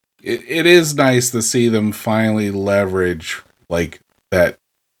 It is nice to see them finally leverage like that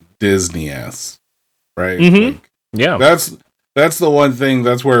Disney-esque, right? Mm-hmm. Like, Yeah. That's the one thing.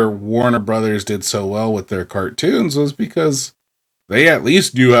 That's where Warner Brothers did so well with their cartoons, was because they at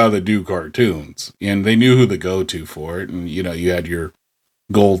least knew how to do cartoons, and they knew who to go to for it. And you had your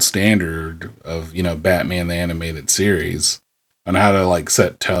gold standard of Batman the Animated Series on how to like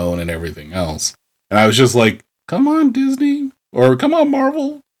set tone and everything else. And I was just like, come on, Disney, or come on,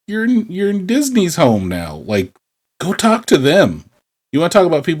 Marvel, you're in Disney's home now. Like, go talk to them. You want to talk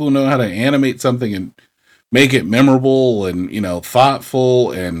about people who know how to animate something and make it memorable and,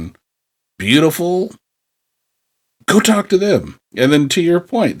 thoughtful and beautiful? Go talk to them. And then to your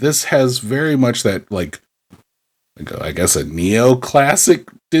point, this has very much that, like I guess a neoclassic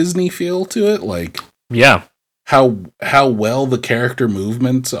Disney feel to it. Like, yeah. How well the character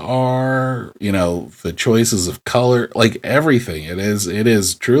movements are, the choices of color, like everything. It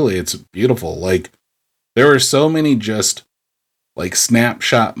is truly, it's beautiful. Like, there were so many just like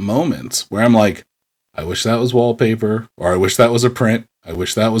snapshot moments where I'm like, I wish that was wallpaper, or I wish that was a print. I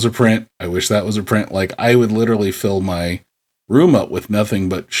wish that was a print. I wish that was a print. Like, I would literally fill my room up with nothing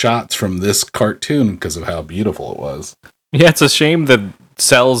but shots from this cartoon because of how beautiful it was. Yeah, it's a shame that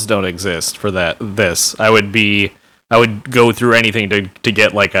cells don't exist for this. I would go through anything to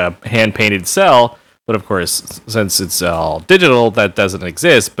get like a hand painted cell, but of course, since it's all digital, that doesn't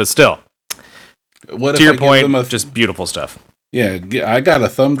exist. But still, what to your point, just beautiful stuff. Yeah, I got a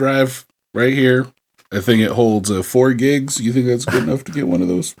thumb drive right here. I think it holds 4 gigs. You think that's good enough to get one of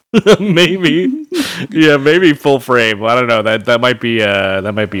those? Maybe, yeah, maybe full frame. I don't know. That might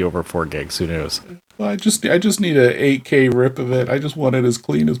be over 4 gigs. Who knows? Well, I just need a 8K rip of it. I just want it as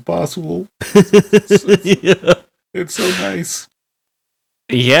clean as possible. Yeah. It's so nice.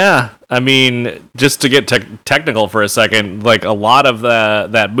 Yeah, I mean, just to get technical for a second, like a lot of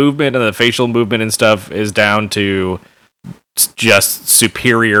that movement and the facial movement and stuff is down to just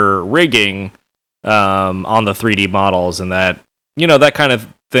superior rigging on the 3D models, and that that kind of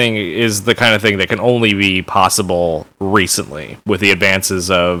thing is the kind of thing that can only be possible recently with the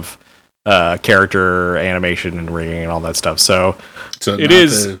advances of character animation and rigging and all that stuff. So it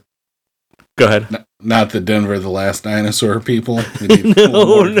is. Go ahead. Not the Denver the Last Dinosaur people. We need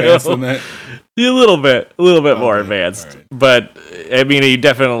more advanced than that. A little bit more Okay, advanced, right. but I mean,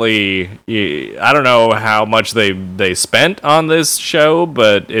 I don't know how much they spent on this show,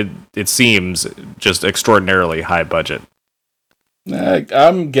 but it seems just extraordinarily high budget.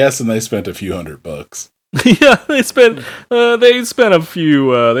 I'm guessing they spent a few $100. Yeah, they spent a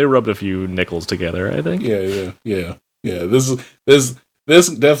few. They rubbed a few nickels together, I think. Yeah.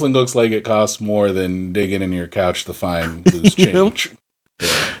 This definitely looks like it costs more than digging in your couch to find loose change.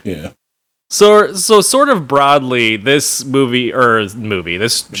 Yeah. So sort of broadly, this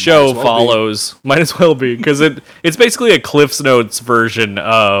this show follows, might as well be, because it's basically a Cliff's Notes version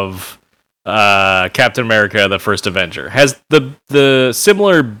of Captain America: The First Avenger. Has the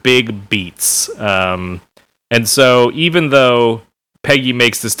similar big beats, and so even though Peggy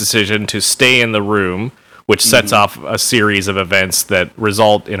makes this decision to stay in the room, which sets off a series of events that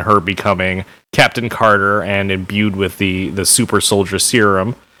result in her becoming Captain Carter and imbued with the super soldier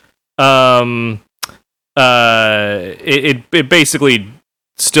serum. It basically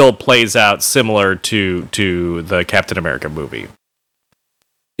still plays out similar to the Captain America movie.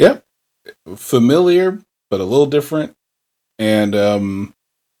 Yep. Familiar, but a little different. And,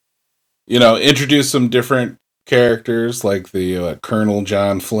 introduce some different characters like the Colonel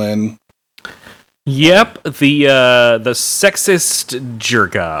John Flynn. Yep, the sexist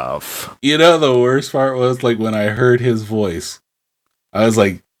jerk-off. The worst part was, like, when I heard his voice, I was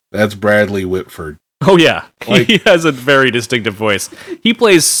like, that's Bradley Whitford. Oh, yeah. Like, he has a very distinctive voice. He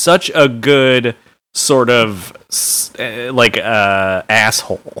plays such a good sort of,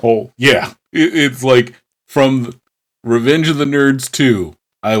 asshole. Oh, yeah. It's like, from Revenge of the Nerds 2,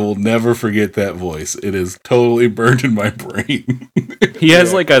 I will never forget that voice. It is totally burned in my brain. He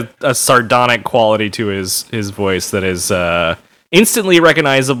has like a sardonic quality to his voice that is instantly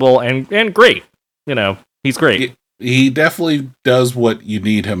recognizable and great. He's great. He definitely does what you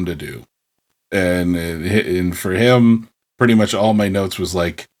need him to do. And for him, pretty much all my notes was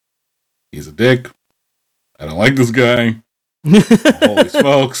like, he's a dick. I don't like this guy. Holy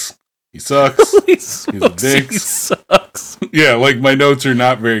smokes. He sucks. He's a dick. He sucks. Yeah, like my notes are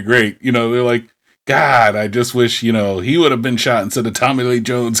not very great. They're like, God, I just wish, he would have been shot instead of Tommy Lee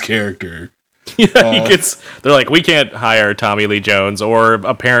Jones' character. Yeah, he gets. They're like, we can't hire Tommy Lee Jones or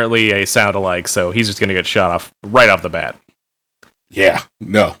apparently a sound-alike, so he's just going to get shot off right off the bat. Yeah,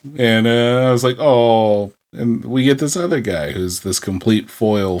 no. And I was like, oh, and we get this other guy who's this complete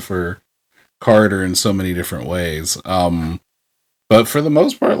foil for Carter in so many different ways. But for the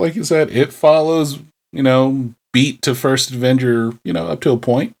most part, like you said, it follows, beat to First Avenger, up to a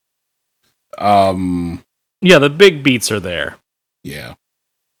point. Yeah, the big beats are there. Yeah.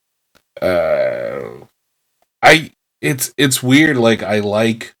 It's weird. Like, I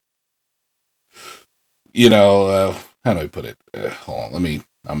like, how do I put it? Hold on,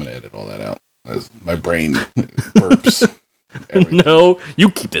 I'm going to edit all that out. My brain burps. No,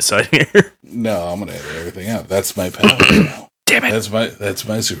 you keep this on here. No, I'm going to edit everything out. That's my power now. Damn it. That's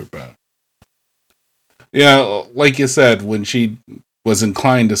my superpower. Yeah, like you said, when she was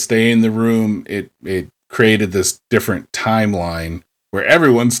inclined to stay in the room, it created this different timeline where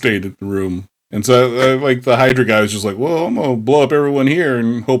everyone stayed in the room. And so, like, the Hydra guy was just like, well, I'm going to blow up everyone here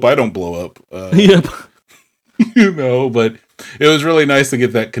and hope I don't blow up. Yep. But it was really nice to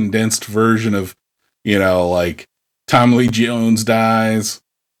get that condensed version of, like, Tom Lee Jones dies,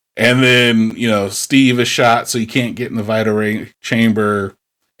 and then, Steve is shot so he can't get in the vital ray chamber,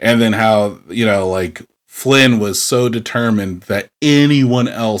 and then how, like, Flynn was so determined that anyone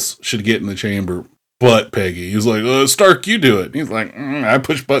else should get in the chamber but Peggy. He was like, Stark, you do it. And he's like, I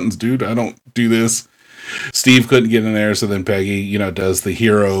push buttons, dude. I don't do this. Steve couldn't get in there, so then Peggy, does the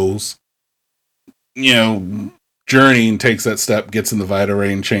heroes, journey and takes that step, gets in the vital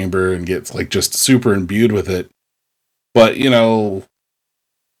ray chamber, and gets, like, just super imbued with it. But,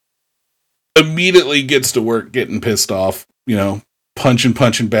 immediately gets to work getting pissed off,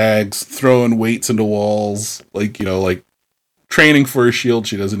 punching bags, throwing weights into walls, like training for a shield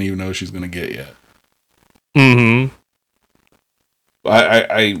she doesn't even know she's going to get yet. Mm-hmm.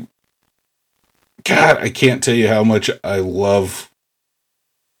 God, I can't tell you how much I love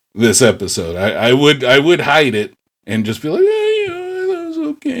this episode. I would hide it and just be like, that was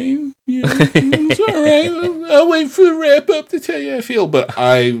okay. Yeah, it's all right. I'll wait for the wrap up to tell you how I feel. But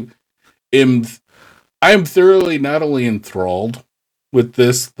I am thoroughly not only enthralled with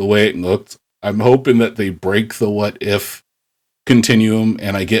this, the way it looked. I'm hoping that they break the what if continuum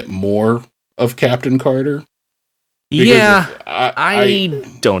and I get more of Captain Carter. Yeah, I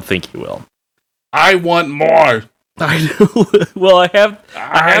don't think you will. I want more. I know. Well, I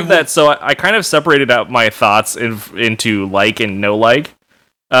have that, so I kind of separated out my thoughts into like and no like.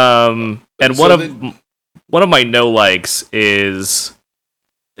 And one of my no likes is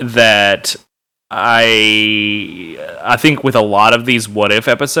that I think with a lot of these what if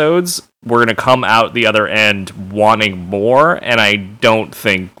episodes, we're gonna come out the other end wanting more, and I don't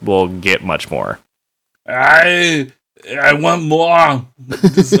think we'll get much more. I want more. I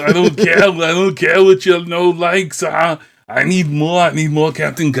don't care. I don't care what your no likes are. I need more. I need more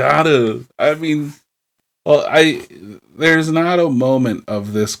Captain Carter. I mean, there's not a moment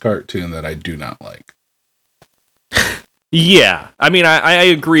of this cartoon that I do not like. Yeah, I mean, I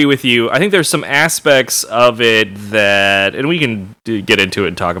agree with you. I think there's some aspects of it that, and we can get into it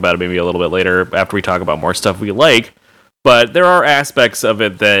and talk about it maybe a little bit later after we talk about more stuff we like, but there are aspects of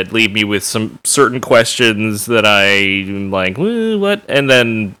it that leave me with some certain questions that I'm like, what? And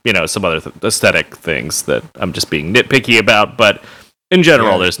then, some other aesthetic things that I'm just being nitpicky about, but in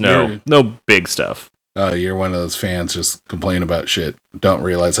general, there's no big stuff. You're one of those fans just complain about shit. Don't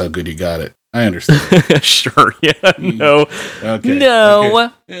realize how good you got it. I understand. Sure. Yeah. No. Okay.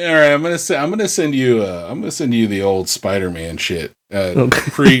 No. Okay. All right. I'm gonna send you the old Spider-Man shit.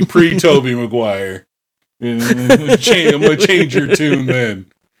 Pre Tobey Maguire. I'm gonna change your tune then.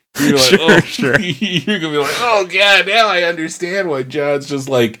 You're like, sure. You're gonna be like, oh god, now I understand why John's just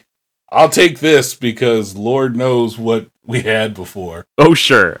like, I'll take this because Lord knows what we had before. Oh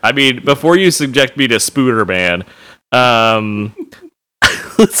sure. I mean, before you subject me to Spooderman,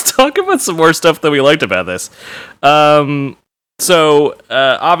 let's talk about some more stuff that we liked about this. So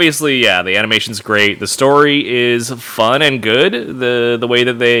obviously, yeah, the animation's great. The story is fun and good. The way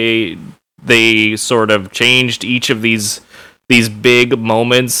that they sort of changed each of these big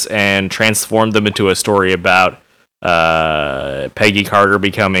moments and transformed them into a story about Peggy Carter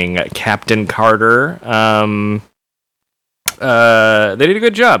becoming Captain Carter. They did a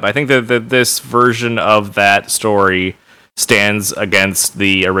good job. I think that this version of that story stands against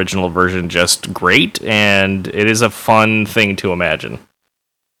the original version just great, and it is a fun thing to imagine.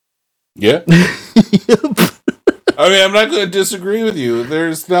 Yeah. I mean, I'm not going to disagree with you.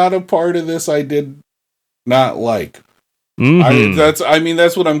 There's not a part of this I did not like. Mm-hmm.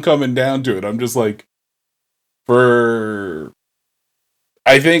 That's what I'm coming down to it. I'm just like, I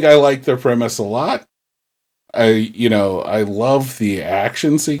I think I like the premise a lot. I love the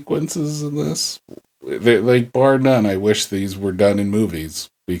action sequences in this. Like, bar none, I wish these were done in movies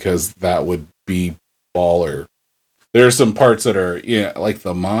because that would be baller. There are some parts that are, like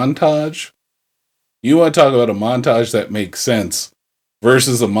the montage. You want to talk about a montage that makes sense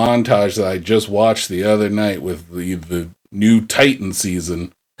versus a montage that I just watched the other night with the new Titan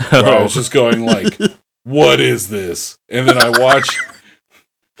season, where I was just going like, what is this? And then I watch,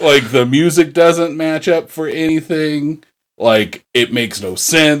 like, the music doesn't match up for anything. Like, it makes no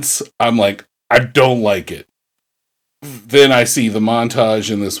sense. I'm like, I don't like it. Then I see the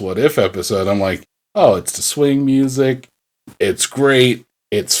montage in this What If episode. I'm like, oh, it's the swing music. It's great.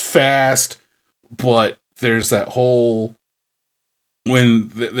 It's fast. But there's that whole, when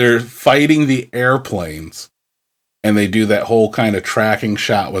they're fighting the airplanes, and they do that whole kind of tracking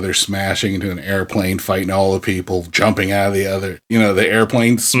shot where they're smashing into an airplane, fighting all the people, jumping out of the other, the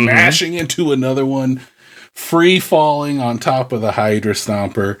airplane smashing into another one, free falling on top of the Hydra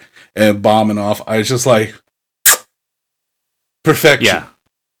Stomper and bombing off. I was just like, perfection. Yeah.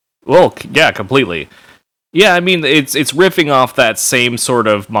 Well, yeah, completely. Yeah, I mean, it's riffing off that same sort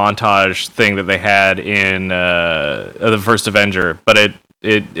of montage thing that they had in the first Avenger, but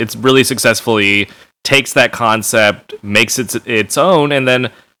it's really successfully takes that concept, makes it its own, and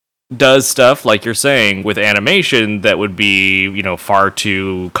then does stuff, like you're saying, with animation that would be, far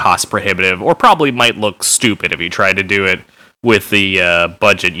too cost prohibitive, or probably might look stupid if you tried to do it with the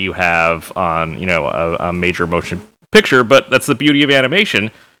budget you have on, a major motion picture. But that's the beauty of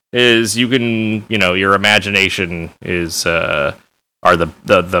animation. Is you can, your imagination is are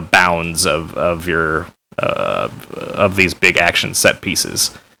the bounds of your of these big action set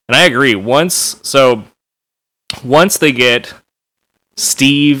pieces. And I agree. Once they get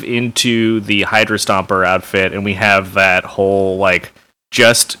Steve into the Hydra Stomper outfit, and we have that whole, like,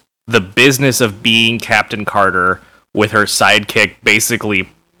 just the business of being Captain Carter with her sidekick, basically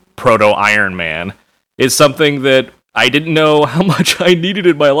proto Iron Man, is something that I didn't know how much I needed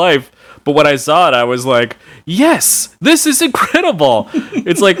in my life, but when I saw it, I was like, yes, this is incredible.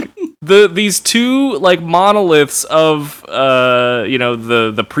 It's like these two, like, monoliths of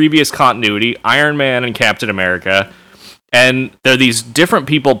the previous continuity, Iron Man and Captain America, and they're these different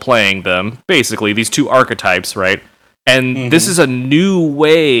people playing them, basically, these two archetypes, right? And this is a new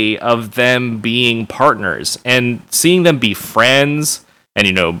way of them being partners, and seeing them be friends,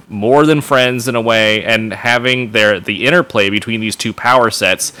 and, more than friends in a way, and having the interplay between these two power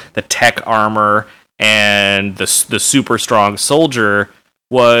sets, the tech armor and the super strong soldier,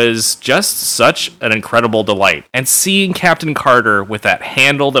 was just such an incredible delight. And seeing Captain Carter with that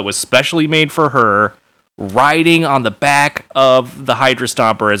handle that was specially made for her, riding on the back of the Hydra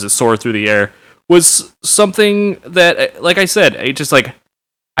Stomper as it soared through the air, was something that, like I said, it just, like,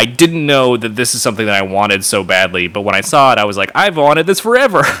 I didn't know that this is something that I wanted so badly, but when I saw it, I was like, I've wanted this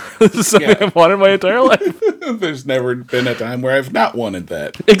forever. This is something I've wanted my entire life. There's never been a time where I've not wanted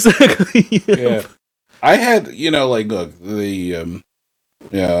that. Exactly. Yeah. I had, look,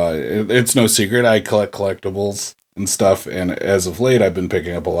 it's no secret I collect collectibles and stuff, and as of late, I've been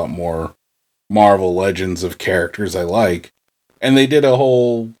picking up a lot more Marvel Legends of characters I like, and they did a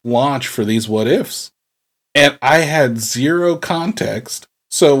whole launch for these What Ifs, and I had zero context.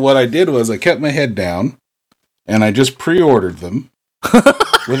 So what I did was I kept my head down, and I just pre-ordered them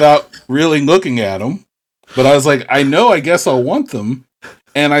without really looking at them. But I was like, I guess I'll want them.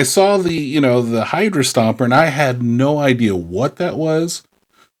 And I saw the Hydra Stomper, and I had no idea what that was,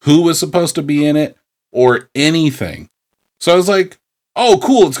 who was supposed to be in it, or anything. So I was like, oh,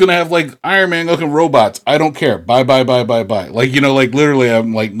 cool, it's going to have, like, Iron Man-looking robots. I don't care. Bye. Like, like, literally,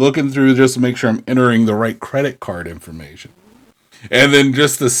 I'm, like, looking through just to make sure I'm entering the right credit card information. And then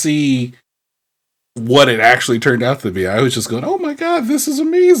just to see what it actually turned out to be, I was just going, oh my God, this is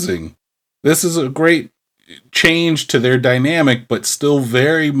amazing. This is a great change to their dynamic, but still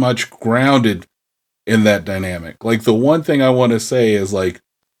very much grounded in that dynamic. Like, the one thing I want to say is, like,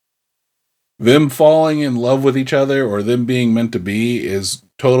 them falling in love with each other, or them being meant to be, is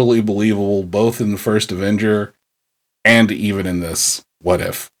totally believable, both in the first Avenger and even in this What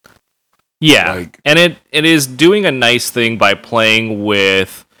If. Yeah, and it is doing a nice thing by playing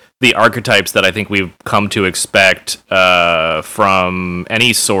with the archetypes that I think we've come to expect from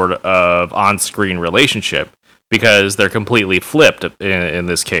any sort of on-screen relationship, because they're completely flipped in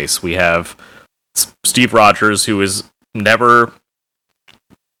this case. We have Steve Rogers, who has never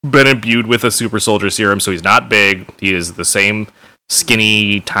been imbued with a super soldier serum, so he's not big. He is the same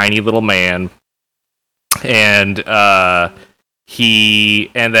skinny, tiny little man. And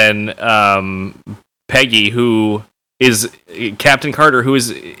then Peggy, who is Captain Carter, who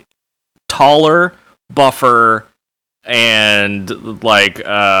is taller, buffer, and like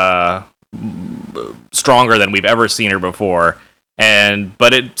stronger than we've ever seen her before.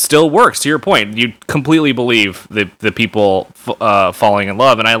 But it still works. To your point, you completely believe the people falling in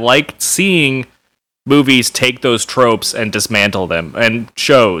love, and I like seeing movies take those tropes and dismantle them, and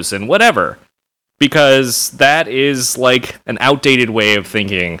shows and whatever, because that is like an outdated way of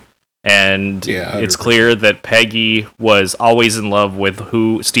thinking. And it's clear that Peggy was always in love with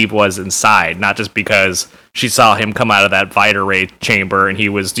who Steve was inside, not just because she saw him come out of that Vita Ray chamber and he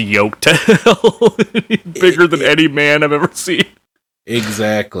was yoked to hell, bigger than any man I've ever seen.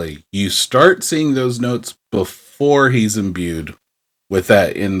 Exactly. You start seeing those notes before he's imbued with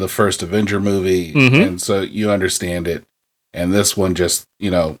that in the first Avenger movie, and so you understand it. And this one just,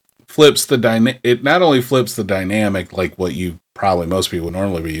 flips the it not only flips the dynamic like what you probably most people would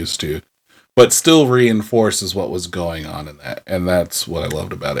normally be used to, but still reinforces what was going on in that. And that's what I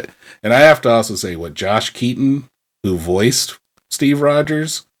loved about it. And I have to also say what Josh Keaton, who voiced Steve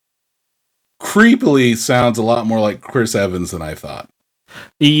Rogers, creepily sounds a lot more like Chris Evans than I thought.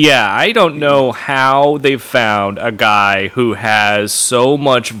 Yeah, I don't know how they've found a guy who has so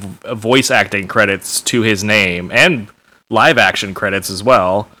much voice acting credits to his name and live action credits as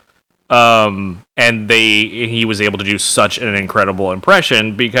well. And he was able to do such an incredible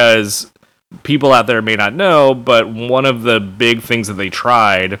impression, because people out there may not know, but one of the big things that they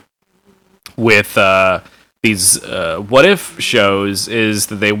tried with these What If shows is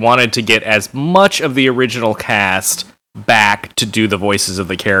that they wanted to get as much of the original cast back to do the voices of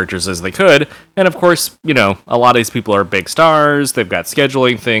the characters as they could. And of course, a lot of these people are big stars, they've got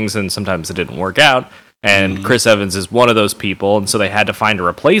scheduling things, and sometimes it didn't work out. And Chris Evans is one of those people, and so they had to find a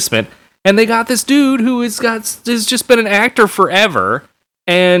replacement. And they got this dude who has just been an actor forever,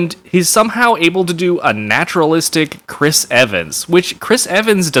 and he's somehow able to do a naturalistic Chris Evans, which Chris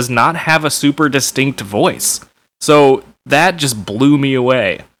Evans does not have a super distinct voice. So that just blew me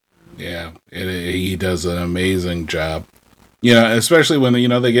away. Yeah, he does an amazing job. Especially when,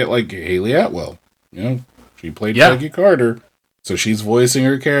 they get like Haley Atwell. She played Peggy Carter, so she's voicing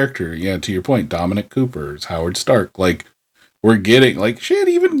her character. Yeah, to your point, Dominic Cooper is Howard Stark. Like, we're getting, like, shit,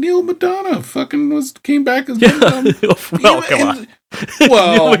 even Neil Madonna came back as well, come on.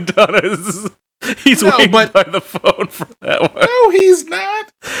 Well, Neil Madonna he's waiting by the phone for that one. No, he's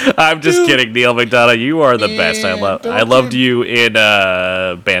not. I'm just kidding, Neil McDonough. You are the best. I loved you in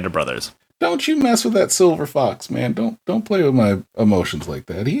Band of Brothers. Don't you mess with that silver fox, man. Don't play with my emotions like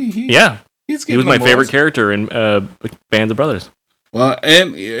that. He was my favorite character in Band of Brothers. Well,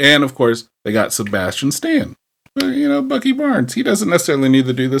 and of course they got Sebastian Stan. Bucky Barnes. He doesn't necessarily need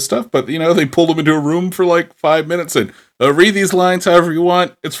to do this stuff, but they pulled him into a room for like 5 minutes and read these lines however you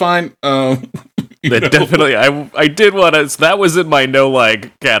want. It's fine. Definitely, I did want to. That was in my no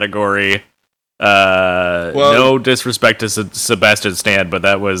like category. No disrespect to Sebastian Stan, but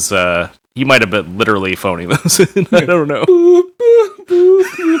that was he might have been literally phoning those in. I don't know.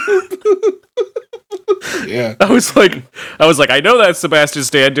 Yeah, I was like, I know that's Sebastian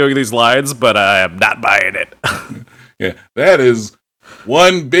Stan doing these lines, but I am not buying it. Yeah, that is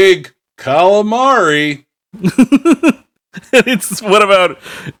one big calamari. It's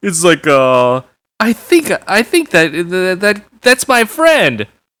like I think that's my friend.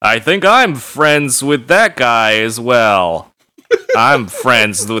 I think I'm friends with that guy as well. I'm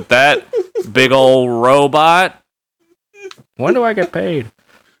friends with that big old robot. When do I get paid?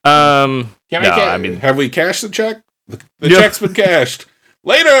 Have we cashed the check? The check's been cashed.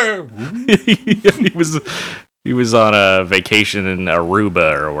 Later. He was on a vacation in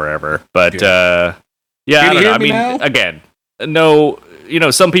Aruba or wherever. But I don't know. I mean, again, no,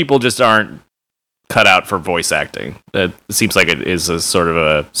 some people just aren't cut out for voice acting. It seems like it is a sort of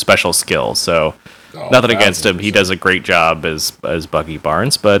a special skill. So nothing against him. He does a great job as Bucky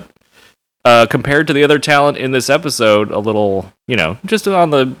Barnes, but compared to the other talent in this episode, a little, just on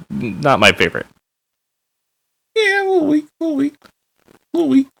the not my favorite. Yeah, a little weak.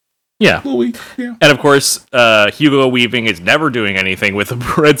 Yeah. Yeah. And of course, Hugo Weaving is never doing anything with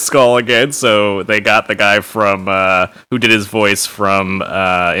the Red Skull again, so they got the guy from who did his voice from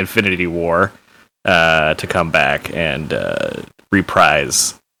Infinity War to come back and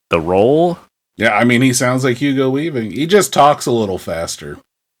reprise the role. Yeah, I mean, he sounds like Hugo Weaving. He just talks a little faster.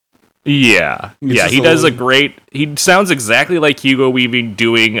 Yeah. He does he sounds exactly like Hugo Weaving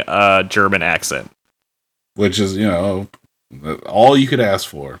doing a German accent. Which is, all you could ask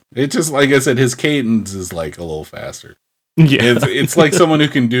for. It's just, like I said, his cadence is like a little faster. Yeah. It's like someone who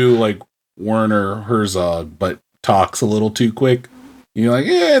can do like Werner Herzog, but talks a little too quick. You're like,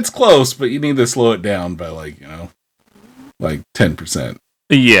 yeah, it's close, but you need to slow it down by like, like 10%.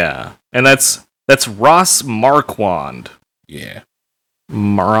 Yeah, and that's Ross Marquand. Yeah.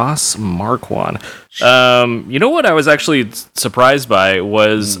 Ross Marquand. You know what I was actually surprised by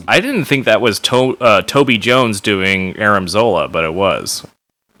was I didn't think that was Toby Jones doing Aram Zola, but it was.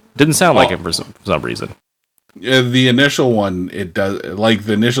 Didn't sound like him for some reason. Yeah, the initial one, it does, like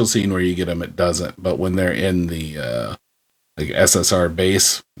the initial scene where you get him, it doesn't. But when they're in the like SSR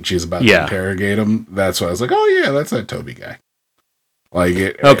base and she's about to interrogate him, that's why I was like, oh yeah, that's that Toby guy. Like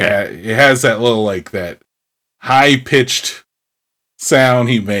it has that little like that high pitched sound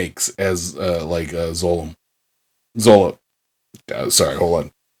he makes as Zola. Sorry, hold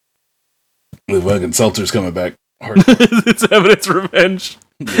on. The fucking seltzer's coming back. It's Evidence Revenge.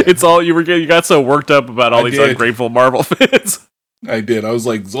 Yeah. It's all you got so worked up about all these ungrateful Marvel fans. I did. I was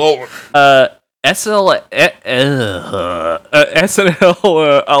like, Zola.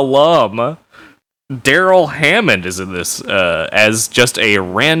 SNL alum Daryl Hammond is in this as just a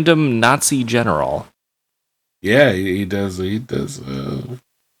random Nazi general. Yeah, he does. He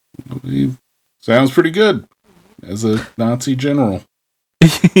sounds pretty good as a Nazi general.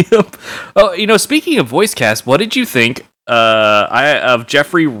 Yep. Oh, speaking of voice cast, what did you think of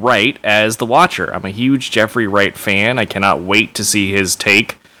Jeffrey Wright as the Watcher? I'm a huge Jeffrey Wright fan. I cannot wait to see his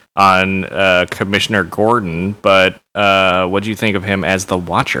take on Commissioner Gordon. But what do you think of him as the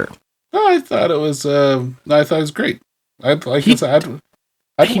Watcher? Oh, I thought it was great.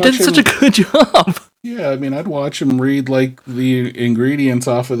 He did such a good job. Yeah, I mean, I'd watch him read like the ingredients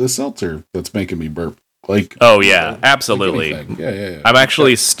off of the seltzer that's making me burp. Like, oh yeah, absolutely. Like yeah. I'm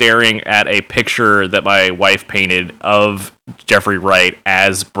actually staring at a picture that my wife painted of Jeffrey Wright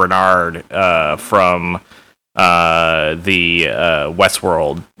as Bernard from the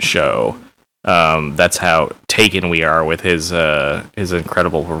Westworld show. That's how taken we are with his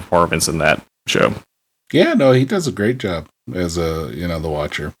incredible performance in that show. Yeah, no, he does a great job as the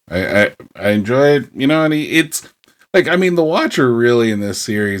Watcher. I enjoy it, and it's like, I mean, the Watcher really in this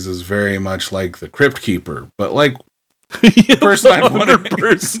series is very much like the Crypt Keeper, but like a person I'd want to, like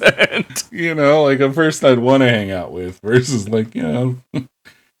a person I'd want to hang out with versus like,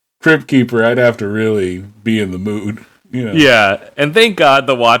 Crypt Keeper, I'd have to really be in the mood. Yeah, and thank God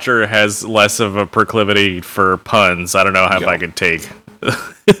the Watcher has less of a proclivity for puns. I don't know if I could take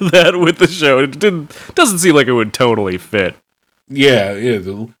that with the show. It doesn't seem like it would totally fit. Yeah.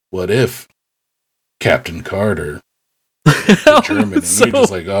 What if Captain Carter? German, and you're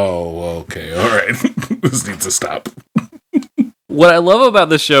just like, oh, okay, all right, this needs to stop. What I love about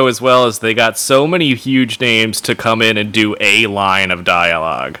the show as well is they got so many huge names to come in and do a line of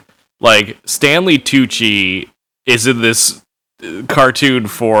dialogue. Like Stanley Tucci is in this cartoon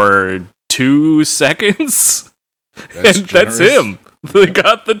for 2 seconds, that's him. They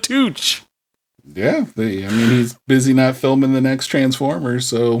got the Tooch. Yeah, he's busy not filming the next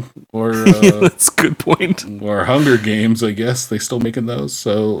Transformers, or that's a good point. Or Hunger Games, I guess they still making those.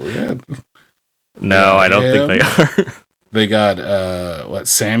 So yeah. No, I don't think they are. They got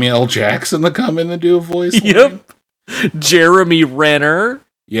Samuel Jackson to come in and do a voice. Yep. Line? Jeremy Renner.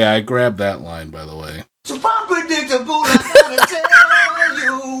 Yeah, I grabbed that line, by the way. So unpredictable, I gotta tell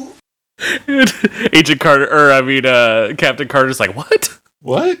you. Agent Carter, Captain Carter's like, what?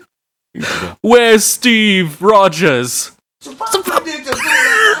 What? Where's Steve Rogers? So unpredictable,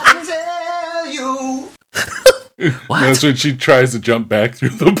 I gotta tell you. What? That's when she tries to jump back through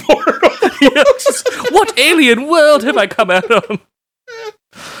the portal. Yes. What alien world have I come out of?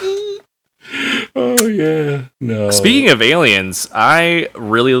 Oh yeah, no. Speaking of aliens, I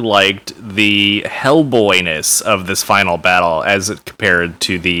really liked the Hellboyness of this final battle as it compared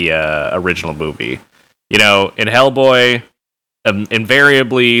to the original movie. In Hellboy,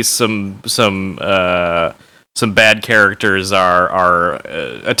 invariably some bad characters are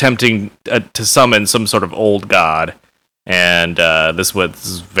attempting to summon some sort of old god, and this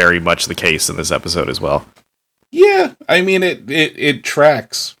was very much the case in this episode as well. Yeah, I mean it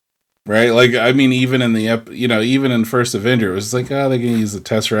tracks. Right, like I mean, even in the even in First Avenger, it was like, they're gonna use the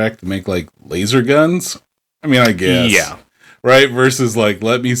Tesseract to make like laser guns. I mean, I guess, yeah, right. Versus like,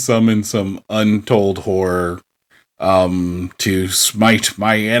 let me summon some untold horror, to smite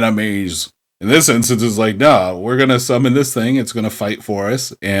my enemies. In this instance, it's like, no, we're gonna summon this thing. It's gonna fight for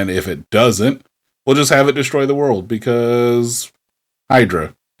us, and if it doesn't, we'll just have it destroy the world because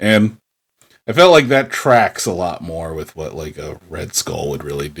Hydra. And I felt like that tracks a lot more with what like a Red Skull would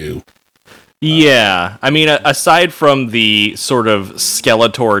really do. Yeah, I mean, aside from the sort of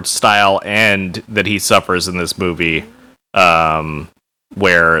Skeletor style end that he suffers in this movie,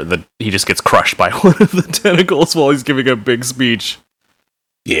 where he just gets crushed by one of the tentacles while he's giving a big speech.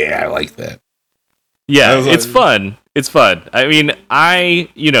 Yeah, I like that. Yeah, it's fun. It's fun. I mean,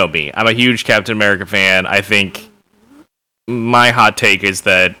 you know me. I'm a huge Captain America fan. I think my hot take is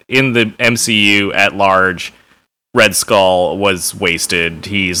that in the MCU at large, Red Skull was wasted.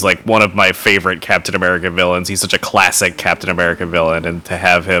 He's like one of my favorite Captain America villains. He's such a classic Captain America villain, and to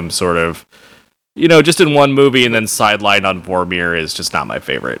have him sort of, just in one movie and then sidelined on Vormir is just not my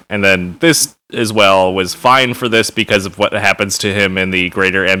favorite. And then this as well was fine for this because of what happens to him in the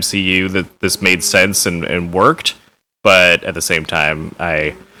greater MCU, that this made sense and worked. But at the same time,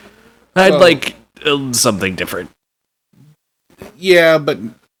 I'd like something different. Yeah, but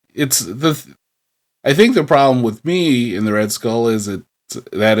I think the problem with me in the Red Skull is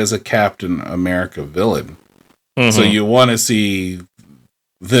that is a Captain America villain. Mm-hmm. So you want to see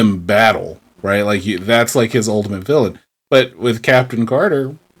them battle, right? Like that's like his ultimate villain. But with Captain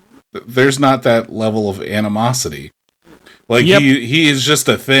Carter, there's not that level of animosity. Like he is just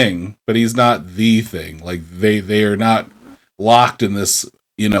a thing, but he's not the thing. Like they are not locked in this,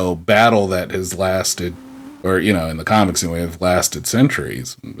 battle that has lasted, or in the comics anyway, have lasted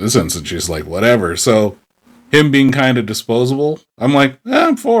centuries. In this instance, just like whatever. So him being kind of disposable, I'm like,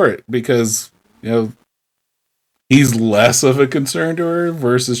 I'm for it because he's less of a concern to her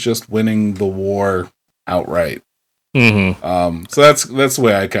versus just winning the war outright. Mm-hmm. So that's the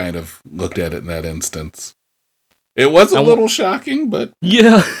way I kind of looked at it in that instance. It was a little shocking, but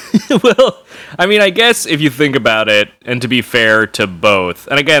yeah. Well, I mean, I guess if you think about it, and to be fair to both,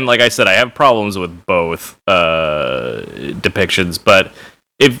 and again, like I said, I have problems with both depictions, but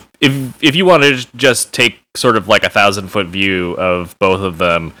if you want to just take sort of like 1,000-foot view of both of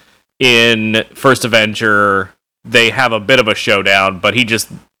them, in First Avenger, they have a bit of a showdown, but he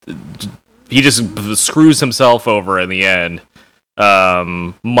just screws himself over in the end.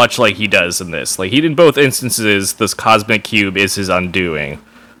 Much like he does in this. Like, in both instances, this cosmic cube is his undoing.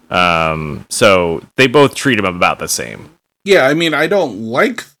 So they both treat him about the same. Yeah, I mean, I don't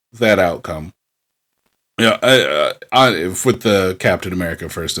like that outcome. With the Captain America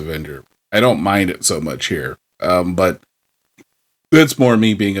First Avenger, I don't mind it so much here. But it's more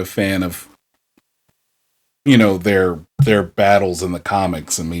me being a fan of, their battles in the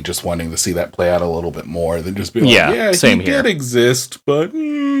comics, and me just wanting to see that play out a little bit more than just be like, same he here. did exist, but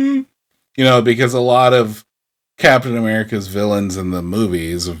because a lot of Captain America's villains in the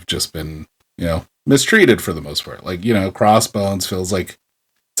movies have just been, mistreated for the most part. Like, Crossbones feels like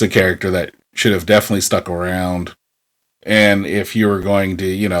it's a character that should have definitely stuck around. And if you were going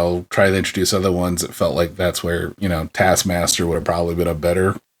to, try to introduce other ones, it felt like that's where, Taskmaster would have probably been a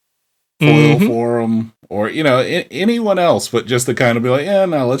better foil for him, or anyone else, but just to kind of be like,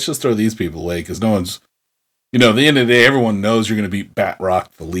 no, let's just throw these people away because no one's, at the end of the day, everyone knows you're going to beat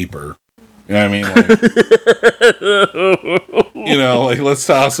Batroc the Leaper. You know what I mean? Like, let's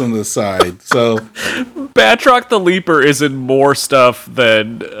toss them to the side. So Batroc the Leaper is in more stuff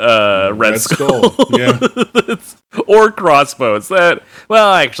than Red Skull. Yeah. Or Crossbones.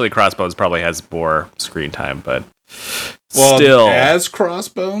 Actually, Crossbones probably has more screen time, but still. As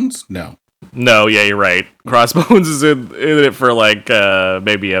Crossbones? No. No, yeah, you're right. Crossbones is in it for like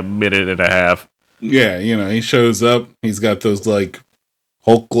maybe a minute and a half. Yeah, he shows up. He's got those like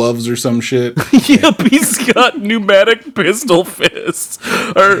Hulk gloves or some shit. Yep, he's got pneumatic pistol fists.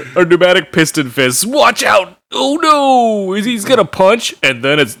 Or pneumatic piston fists. Watch out! Oh no! He's gonna punch, and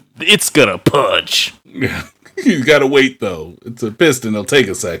then it's gonna punch. Yeah. He's gotta wait though. It's a piston, it'll take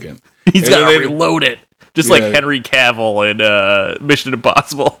a second. He's gotta reload it. Just like Henry Cavill in Mission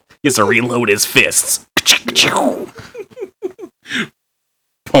Impossible. He has to reload his fists.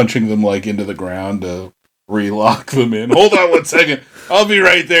 Punching them like into the ground to relock them in. Hold on 1 second. I'll be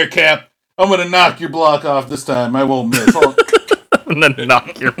right there, Cap. I'm gonna knock your block off this time. I won't miss. I'm gonna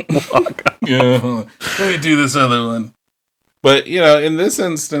knock your block off. Yeah, let me do this other one. But in this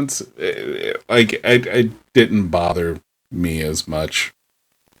instance, I didn't bother me as much.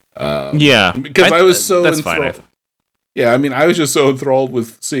 Because I was so that's enthralled. fine. Yeah, I mean, I was just so enthralled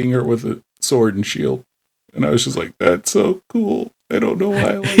with seeing her with a sword and shield, and I was just like, "That's so cool." I don't know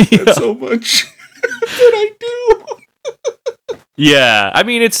why I like that so much, but I do. Yeah, I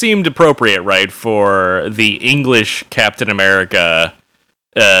mean, it seemed appropriate, right, for the English Captain America,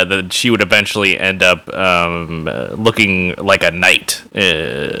 that she would eventually end up looking like a knight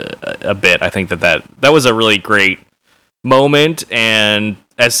a bit. I think that was a really great moment, and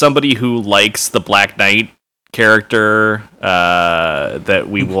as somebody who likes the Black Knight character that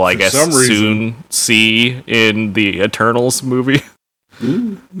we will, I guess, soon see in the Eternals movie.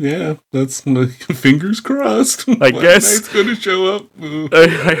 Ooh, yeah, that's fingers crossed. I guess. Knight's gonna show up. Ooh.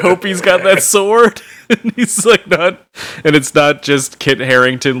 I hope he's got that sword. And he's like not, and it's not just Kit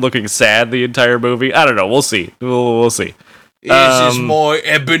Harington looking sad the entire movie. I don't know. We'll see. We'll see. This is my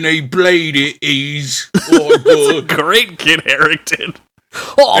ebony blade, it is. Oh, God. Great Kit Harington.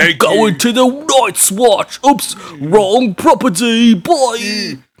 I'm Thank going you. to the Night's Watch. Oops, wrong property.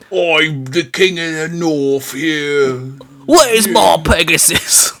 Bye. I'm the king of the north here. Where's my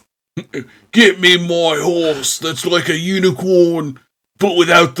Pegasus? Get me my horse that's like a unicorn, but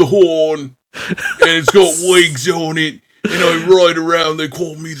without the horn. And it's got wings on it. And I ride around, they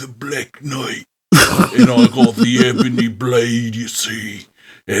call me the Black Knight. And I got the ebony blade, you see.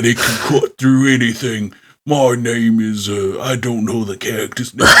 And it can cut through anything. My name is, I don't know the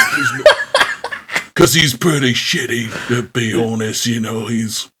character's name. Because he's pretty shitty, to be honest, you know.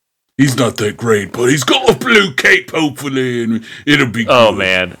 He's not that great, but he's got a blue cape, hopefully, and it'll be good. Oh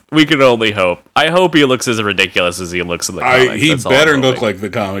man, we can only hope. I hope he looks as ridiculous as he looks in the comics. He That's all better I'm look hoping. like the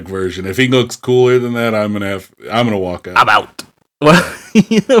comic version. If he looks cooler than that, I'm gonna walk out. I'm out.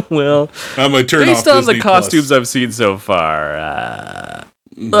 Well, I'm gonna turn based off on the Disney costumes Plus. I've seen so far,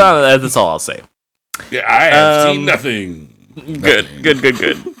 well, that's all I'll say. Yeah, I have Um, seen nothing. Good.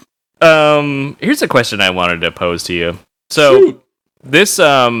 Here's a question I wanted to pose to you. So Shoot. this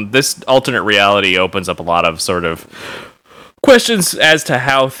alternate reality opens up a lot of sort of questions as to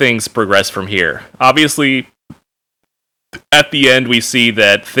how things progress from here. Obviously, at the end, we see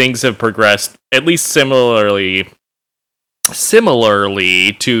that things have progressed at least similarly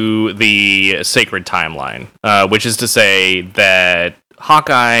to the sacred timeline, which is to say that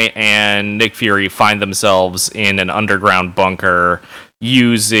Hawkeye and Nick Fury find themselves in an underground bunker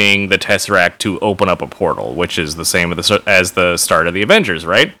using the Tesseract to open up a portal, which is the same as the start of the Avengers,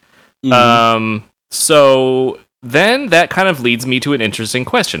 right? So then that kind of leads me to an interesting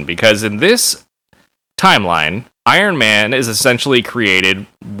question, because in this timeline, Iron Man is essentially created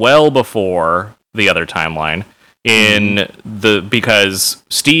well before the other timeline because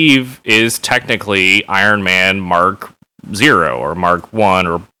Steve is technically Iron Man Mark 0 or Mark 1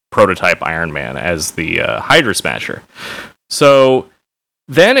 or prototype Iron Man as the Hydra Smasher. So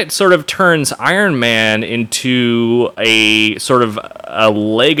then it sort of turns Iron Man into a sort of a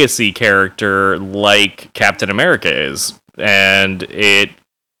legacy character like Captain America is. And it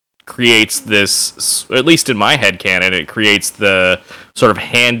creates this, at least in my headcanon, it creates the sort of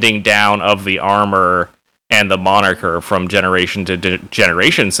handing down of the armor and the moniker from generation to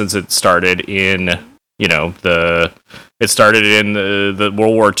generation, since it started in, the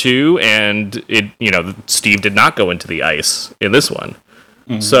World War II, and Steve did not go into the ice in this one.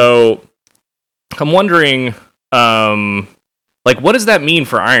 Mm-hmm. So I'm wondering, what does that mean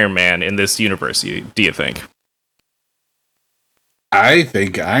for Iron Man in this universe, do you think? I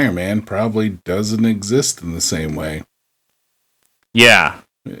think Iron Man probably doesn't exist in the same way. Yeah.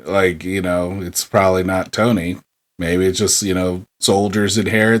 It's probably not Tony. Maybe it's just, soldiers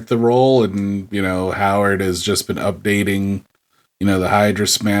inherit the role, and, Howard has just been updating, the Hydra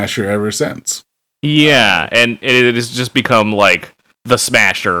Smasher ever since. Yeah, and it has just become like the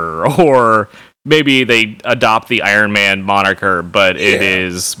Smasher, or maybe they adopt the Iron Man moniker, but it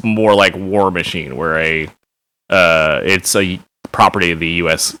is more like War Machine, where it's a property of the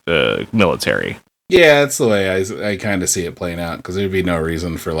U.S. military. Yeah, that's the way I kind of see it playing out, because there'd be no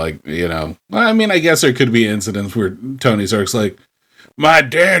reason for, I guess there could be incidents where Tony Stark's like, my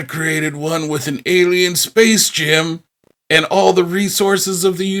dad created one with an alien space gem and all the resources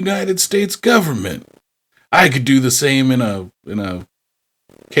of the United States government. I could do the same in a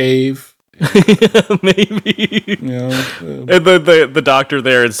cave. Maybe. And the doctor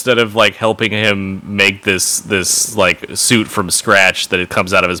there, instead of helping him make this suit from scratch that it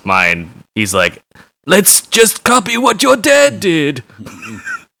comes out of his mind, he's like, let's just copy what your dad did.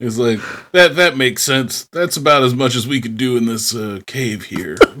 It's like, that makes sense. That's about as much as we could do in this cave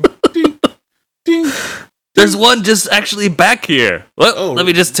here. Ding, ding. There's one just actually back here. Well, let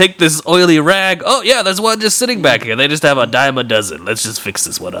me just take this oily rag. Oh, yeah, there's one just sitting back here. They just have a dime a dozen. Let's just fix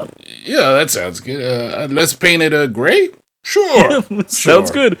this one up. Yeah, that sounds good. Let's paint it gray? Sure.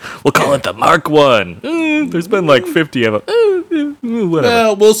 Sounds good. We'll call it the Mark 1. There's been 50 of them. Whatever.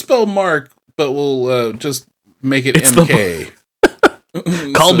 Well, we'll spell Mark, but we'll just make it It's MK.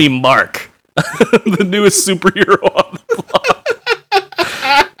 Call me Mark. The newest superhero on the block.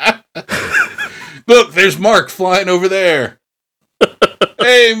 Look, there's Mark flying over there.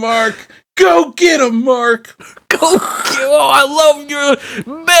 Hey, Mark. Go get him, Mark. I love your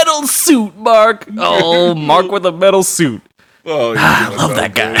metal suit, Mark. Oh, Mark with a metal suit. Oh, I love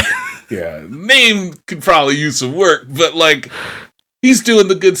that guy. Yeah, name could probably use some work, but He's doing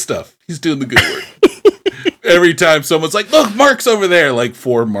the good stuff. He's doing the good work. Every time someone's like, look, Mark's over there. Like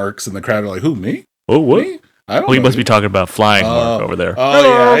 4 Marks in the crowd are like, who, me? Oh, what? Me? I don't Oh, you know must you. be talking about Flying Mark over there. Oh,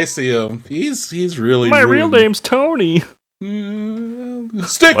 yeah, I see him. He's really My real doing- name's Tony.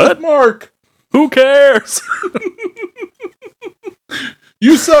 Stick What? with Mark. Who cares?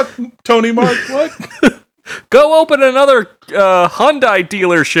 You suck, Tony Mark. What? Go open another Hyundai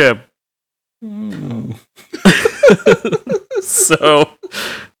dealership. So,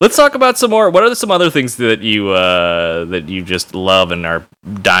 let's talk about some more. What are some other things that you just love and are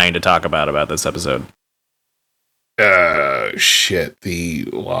dying to talk about this episode? Shit.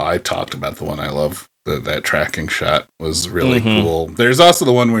 I talked about the one I love. That tracking shot was really cool. There's also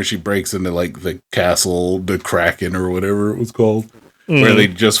the one where she breaks into like the castle, the Kraken or whatever it was called, where they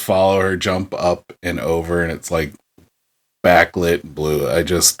just follow her jump up and over, and it's like backlit blue. I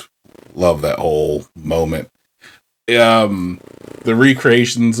just love that whole moment. The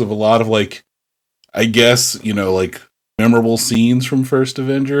recreations of a lot of like, I guess, like memorable scenes from First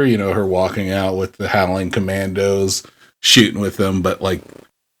Avenger, her walking out with the Howling Commandos, shooting with them, but like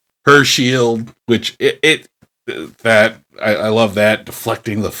her shield, which I love that,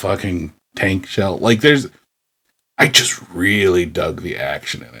 deflecting the fucking tank shell. Like I just really dug the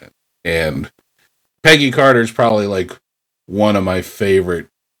action in it. And Peggy Carter's probably like one of my favorite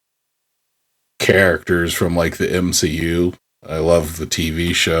characters from like the MCU. I love the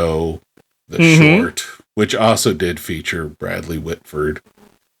TV show, the short, which also did feature Bradley Whitford,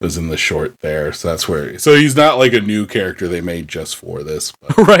 was in the short there. So that's where, so he's not like a new character they made just for this.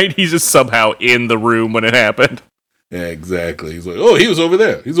 But. Right, he's just somehow in the room when it happened. Yeah, exactly. He's like, oh, he was over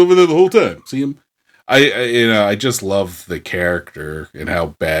there. He's over there the whole time. See him? I just love the character and how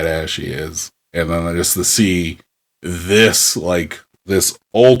badass she is. And then just to see this, like, this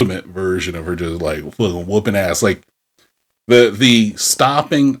ultimate version of her just like whooping ass. Like the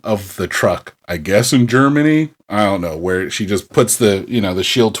stopping of the truck, I guess in Germany, I don't know, where she just puts the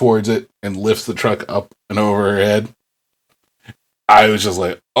shield towards it and lifts the truck up and over her head. I was just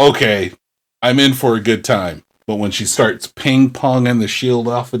like, okay, I'm in for a good time. But when she starts ping-ponging the shield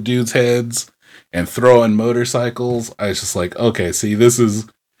off of dudes' heads and throwing motorcycles, I was just like, okay, see, this is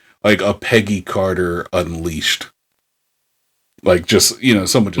like a Peggy Carter unleashed. Like, just,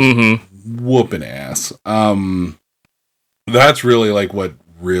 someone just whooping ass. That's really, like, what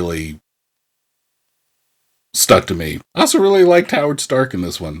really stuck to me. I also really liked Howard Stark in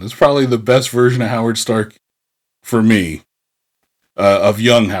this one. It's probably the best version of Howard Stark for me, of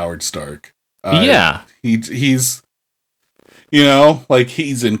young Howard Stark. Yeah. He's like,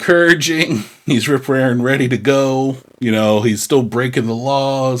 he's encouraging, he's rip-raring ready to go, he's still breaking the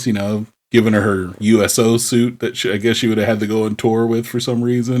laws, giving her USO suit that I guess she would have had to go on tour with for some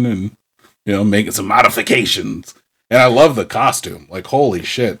reason, and, making some modifications. And I love the costume. Like, holy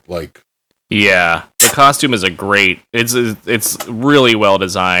shit. Like, yeah, the costume is it's really well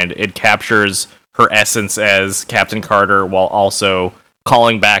designed. It captures her essence as Captain Carter while also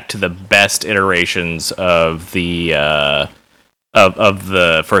calling back to the best iterations of the of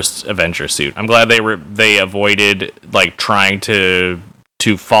the first Avenger suit. I'm glad they avoided like trying to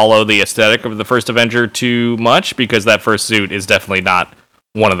follow the aesthetic of the first Avenger too much, because that first suit is definitely not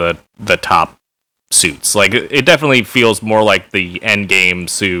one of the top suits. Like, it definitely feels more like the Endgame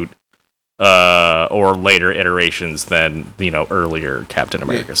suit or later iterations than earlier Captain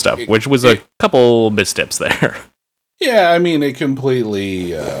America stuff, which was a couple missteps there. Yeah, I mean, it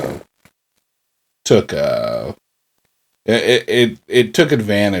completely took it took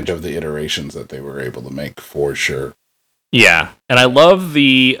advantage of the iterations that they were able to make, for sure. Yeah, and I love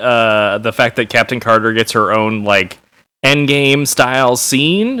the fact that Captain Carter gets her own like Endgame style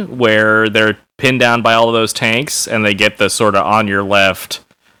scene where they're pinned down by all of those tanks, and they get the sort of on your left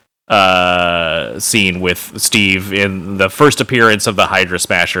scene with Steve in the first appearance of the Hydra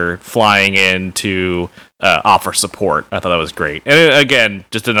Smasher flying in to offer support. I thought that was great. And again,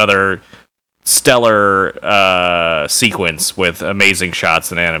 just another stellar sequence with amazing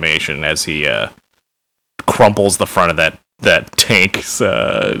shots and animation as he crumples the front of that tank's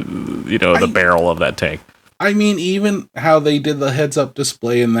the barrel of that tank. I mean, even how they did the heads-up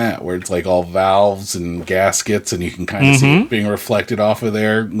display in that, where it's like all valves and gaskets, and you can kind of see it being reflected off of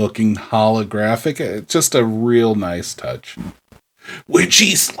there, looking holographic. It's just a real nice touch. When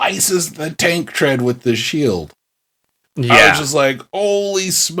she slices the tank tread with the shield. Yeah. I was just like,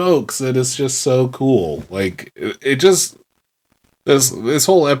 holy smokes, that is just so cool. Like, it just... This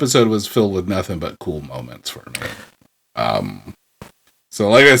whole episode was filled with nothing but cool moments for me. So,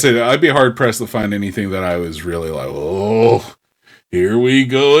 like I said, I'd be hard-pressed to find anything that I was really like, oh, here we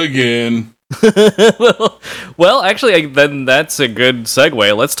go again. well, actually, then that's a good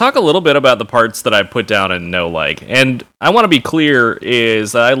segue. Let's talk a little bit about the parts that I put down in no like. And I want to be clear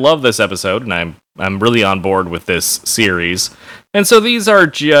is that I love this episode, and I'm really on board with this series. And so these are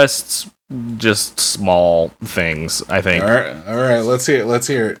just small things, I think. All right. Let's hear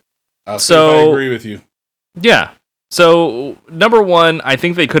it. I'll see So- if I agree with you. Yeah. So, number one, I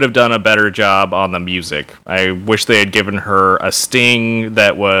think they could have done a better job on the music. I wish they had given her a sting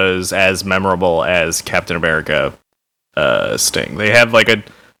that was as memorable as Captain America sting. They have like a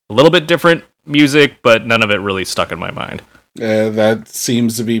little bit different music, but none of it really stuck in my mind. That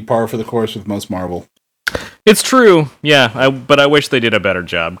seems to be par for the course with most Marvel. It's true, yeah, but I wish they did a better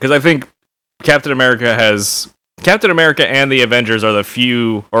job, because I think Captain America and the Avengers are the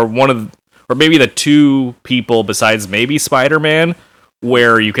few, or maybe the two people besides maybe Spider-Man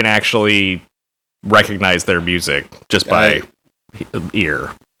where you can actually recognize their music just by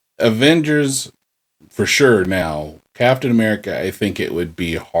ear. Avengers, for sure now. Captain America, I think it would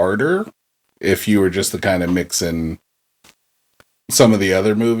be harder if you were just to kind of mix in some of the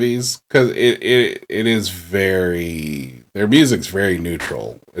other movies, because it is very, their music's very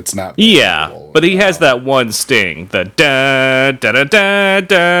neutral. It's not Yeah, memorable. but he has that one sting, the da da da da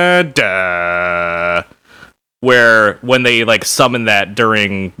da da, where when they like summon that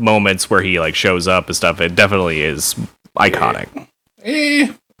during moments where he like shows up and stuff, it definitely is iconic.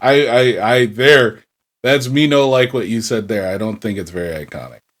 I there. That's me. No, like what you said there. I don't think it's very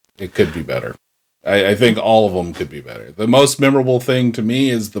iconic. It could be better. I think all of them could be better. The most memorable thing to me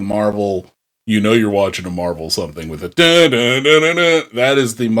is the Marvel. You know, you're watching a Marvel something with a da da da da da. That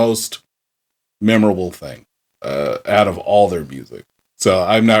is the most memorable thing out of all their music. So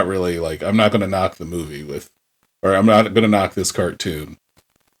I'm not really like, I'm not going to knock the movie or I'm not going to knock this cartoon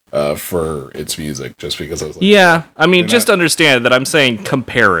for its music just because I was like, Yeah, I mean, They're just not- understand that I'm saying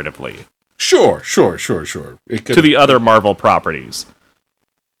comparatively sure. It could to the other Marvel properties.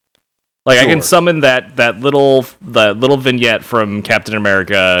 Like I can Sure. summon that little vignette from Captain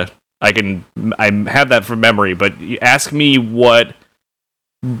America. I have that from memory, but you ask me what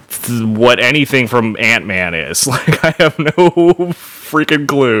anything from Ant-Man is. Like I have no freaking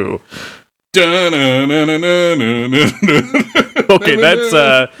clue. Okay,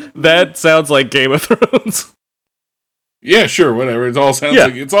 that sounds like Game of Thrones. Yeah, sure, whatever. It all sounds Yeah.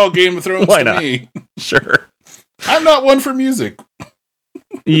 like it's all Game of Thrones Why to not? me. Sure. I'm not one for music.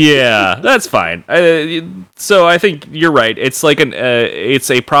 Yeah, that's fine. So I think you're right. It's like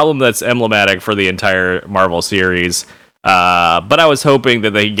it's a problem that's emblematic for the entire Marvel series. But I was hoping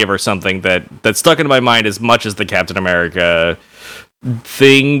that they could give her something that stuck in my mind as much as the Captain America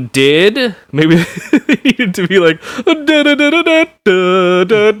thing did. Maybe they needed to be like da da da da da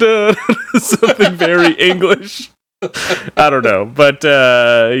da da, something very English. I don't know, but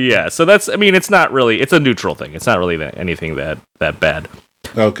yeah. So that's. I mean, it's not really. It's a neutral thing. It's not really anything that bad.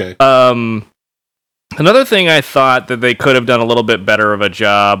 Okay. Another thing I thought that they could have done a little bit better of a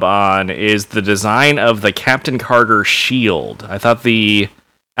job on is the design of the Captain Carter shield. I thought the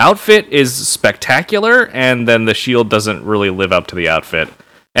outfit is spectacular, and then the shield doesn't really live up to the outfit.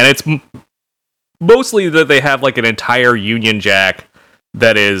 And it's mostly that they have like an entire Union Jack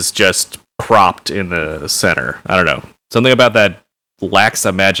that is just cropped in the center. I don't know. Something about that lacks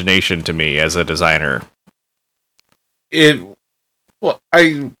imagination to me as a designer.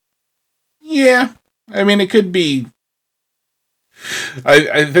 I mean, it could be.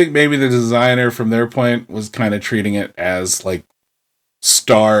 I think maybe the designer, from their point, was kind of treating it as like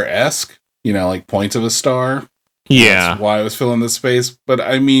star-esque, like points of a star. Yeah. That's why I was filling the space. But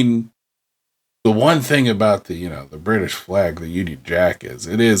I mean, the one thing about the British flag, the Union Jack, is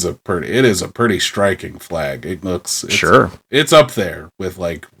it is a pretty striking flag. Sure. It's up there with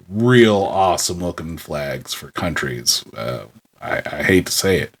like real awesome looking flags for countries. I hate to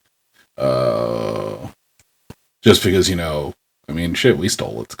say it. Just because, I mean, shit, we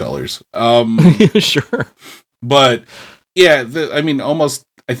stole its colors. Sure. But yeah, almost,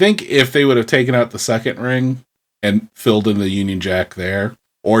 I think if they would have taken out the second ring and filled in the Union Jack there,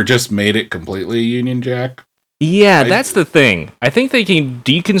 or just made it completely Union Jack. Yeah, that's the thing. I think they can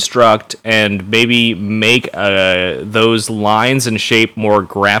deconstruct and maybe make those lines and shape more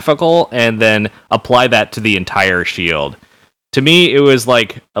graphical and then apply that to the entire shield. To me, it was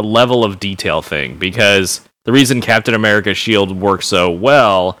like a level of detail thing, because the reason Captain America's shield works so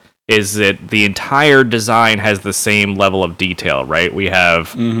well is that the entire design has the same level of detail, right? We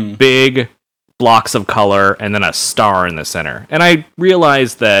have big blocks of color and then a star in the center. And I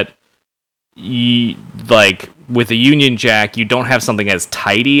realized that like with the Union Jack, you don't have something as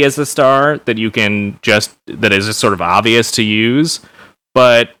tidy as a star that is just sort of obvious to use.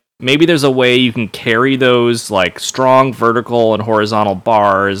 But maybe there's a way you can carry those like strong vertical and horizontal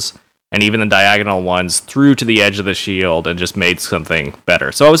bars and even the diagonal ones through to the edge of the shield and just made something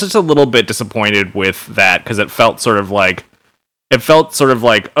better. So I was just a little bit disappointed with that because it felt sort of like,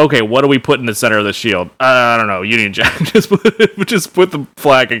 okay, what do we put in the center of the shield? I don't know, Union Jack. just put the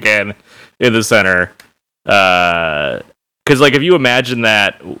flag again in the center. Because like if you imagine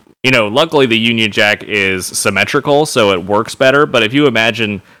that, luckily the Union Jack is symmetrical, so it works better. But if you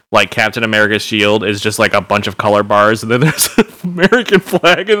imagine like Captain America's shield is just like a bunch of color bars, and then there's an American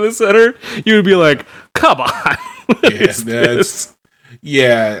flag in the center, you would be like, "Come on!"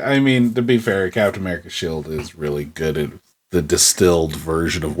 Yeah, I mean, to be fair, Captain America's shield is really good at the distilled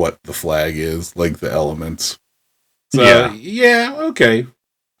version of what the flag is, like the elements. So yeah, okay.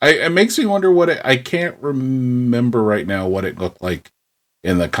 It makes me wonder I can't remember right now what it looked like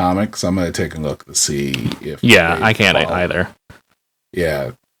in the comics. I'm going to take a look to see if. Yeah, I can't either.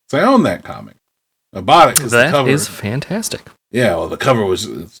 Yeah. So I own that comic. I bought it because the cover is fantastic. Yeah, well, the cover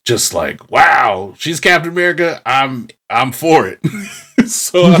was just like, wow, she's Captain America. I'm for it.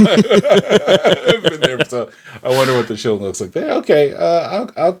 So I've been there. So I wonder what the show looks like. Okay,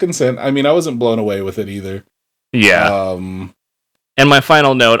 I'll consent. I mean, I wasn't blown away with it either. Yeah. And my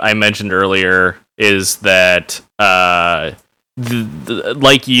final note I mentioned earlier is that,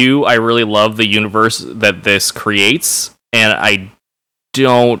 like you, I really love the universe that this creates, and I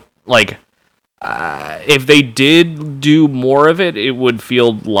don't like. If they did do more of it, it would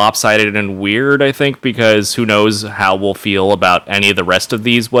feel lopsided and weird, I think, because who knows how we'll feel about any of the rest of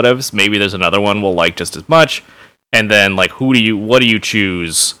these what-ifs. Maybe there's another one we'll like just as much, and then like what do you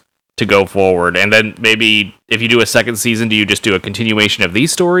choose to go forward? And then maybe if you do a second season, do you just do a continuation of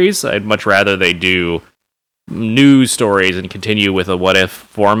these stories? I'd much rather they do new stories and continue with a what-if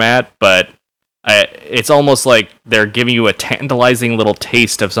format, but it's almost like they're giving you a tantalizing little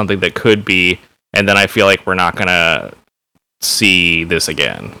taste of something that could be, and then I feel like we're not gonna see this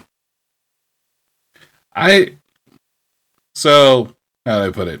again. So how do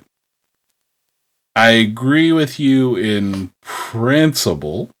I put it? I agree with you in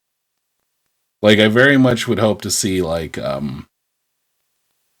principle. Like, I very much would hope to see like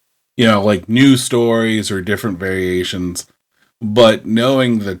like new stories or different variations. But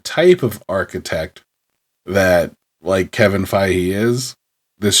knowing the type of architect that like Kevin Feige is,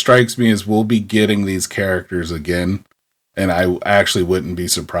 this strikes me as we'll be getting these characters again, and I actually wouldn't be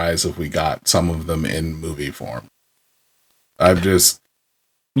surprised if we got some of them in movie form.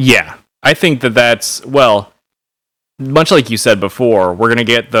 Yeah, I think that's, well, much like you said before, we're going to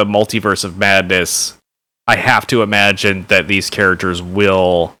get the multiverse of madness. I have to imagine that these characters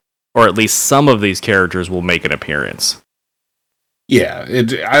will, or at least some of these characters will make an appearance. Yeah,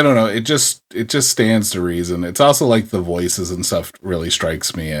 I don't know. It just stands to reason. It's also like the voices and stuff really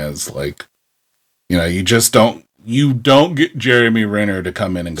strikes me as like, you don't get Jeremy Renner to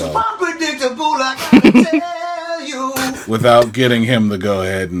come in and go Unpredictable, I gotta tell you. without getting him to go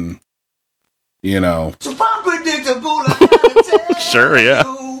ahead and, So unpredictable, I gotta tell Sure, yeah.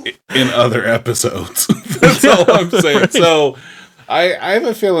 you. in other episodes. That's all I'm saying. So I have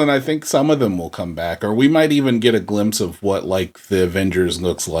a feeling I think some of them will come back, or we might even get a glimpse of what like the Avengers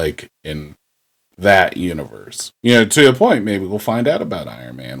looks like in that universe. To a point, maybe we'll find out about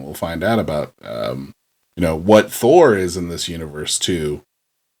Iron Man. We'll find out about what Thor is in this universe too,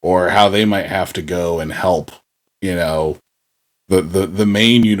 or how they might have to go and help the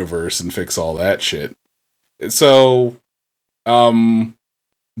main universe and fix all that shit. So,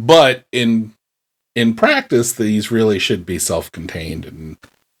 but in practice, these really should be self-contained and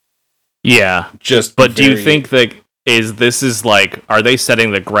But do you think that this is like, are they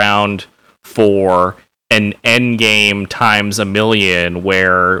setting the ground for an Endgame times a million,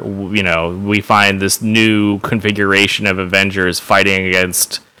 where we find this new configuration of Avengers fighting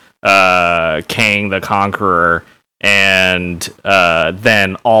against Kang the Conqueror, and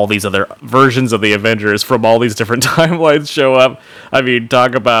then all these other versions of the Avengers from all these different timelines show up? I mean,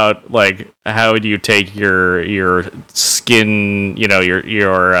 talk about like, how do you take your skin, your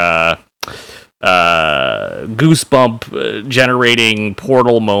goosebump generating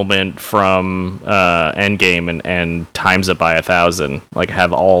portal moment from Endgame and times it by 1,000, like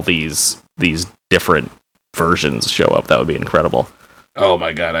have all these different versions show up? That would be incredible. Oh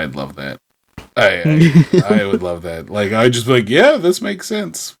my god, I'd love that. I would love that. Like, I'd just be like, yeah, this makes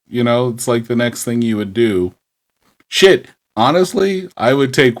sense. It's like the next thing you would do. Shit, honestly, I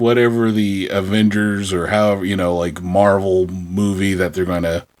would take whatever the Avengers or however, like Marvel movie that they're going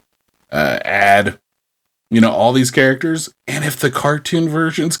to add, all these characters. And if the cartoon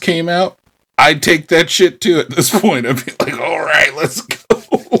versions came out, I'd take that shit too at this point. I'd be like, all right, let's go.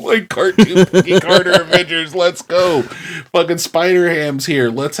 like cartoon Peggy Carter Avengers. Let's go. Fucking Spider-Ham's here.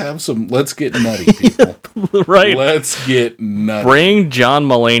 Let's get nutty, people. Right. Let's get nutty. Bring John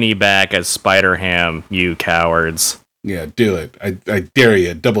Mulaney back as Spider-Ham, you cowards. Yeah, do it. I dare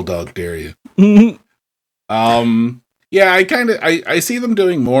you. Double dog dare you. Yeah, I see them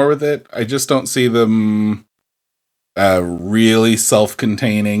doing more with it. I just don't see them really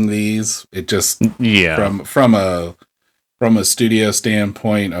self-containing these. It just from a studio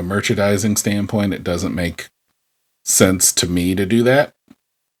standpoint, a merchandising standpoint, it doesn't make sense to me to do that.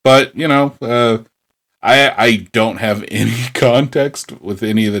 But, I don't have any context with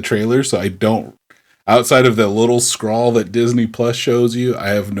any of the trailers, so I don't, outside of the little scrawl that Disney Plus shows you, I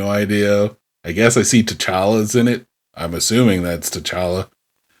have no idea. I guess I see T'Challa's in it. I'm assuming that's T'Challa.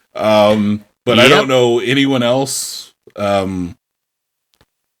 But I don't know anyone else. That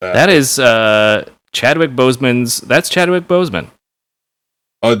is Chadwick Boseman's. That's Chadwick Boseman.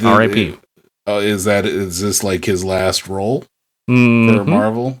 R.I.P. Is this like his last role for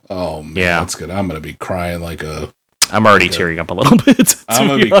Marvel? Oh man, that's good. I'm gonna be crying like a. I'm already tearing up a little bit. I'm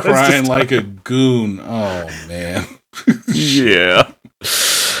gonna be crying like a goon. Oh man. Yeah.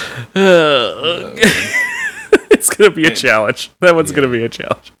 It's gonna be a challenge. That one's gonna be a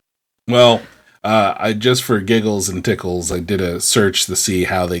challenge. Well, I just for giggles and tickles, I did a search to see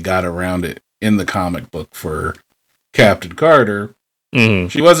how they got around it in the comic book for Captain Carter. Mm-hmm.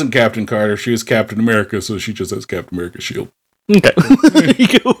 She wasn't Captain Carter; she was Captain America, so she just has Captain America's shield. Okay.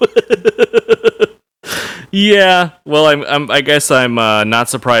 Yeah. Well, I guess I'm not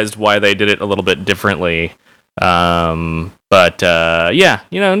surprised why they did it a little bit differently. But yeah,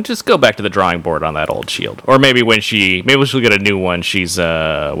 just go back to the drawing board on that old shield, or maybe she'll get a new one.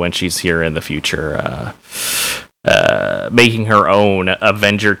 When she's here in the future, making her own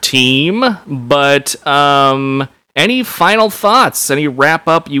Avenger team. But any final thoughts? Any wrap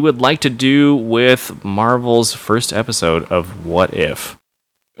up you would like to do with Marvel's first episode of What If?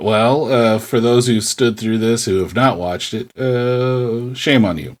 Well, for those who stood through this who have not watched it, shame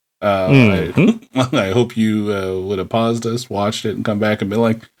on you. I hope you would have paused us, watched it, and come back and be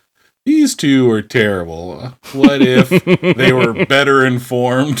like, these two are terrible. What if they were better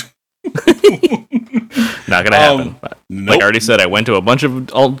informed? Not gonna happen. Nope. Like I already said, I went to a bunch of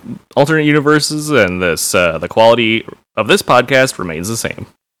alternate universes, and the quality of this podcast remains the same.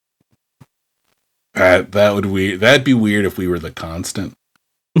 That'd be weird if we were the constant.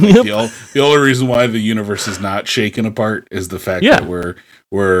 Like the only reason why the universe is not shaken apart is the fact that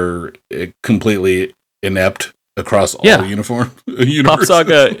we're completely inept across all universe. Pop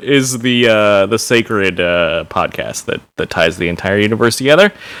Saga is the sacred podcast that ties the entire universe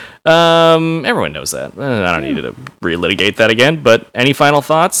together. Everyone knows that. I don't need to relitigate that again. But any final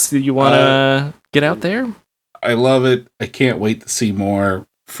thoughts that you want to get out there? I love it. I can't wait to see more.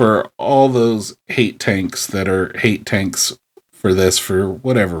 For all those hate tanks that are hate tanks for this, for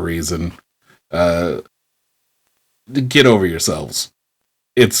whatever reason, get over yourselves.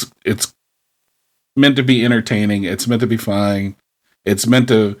 It's meant to be entertaining. It's meant to be fine. It's meant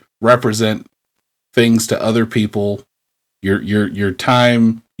to represent things to other people. Your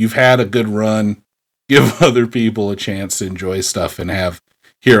time, you've had a good run. Give other people a chance to enjoy stuff and have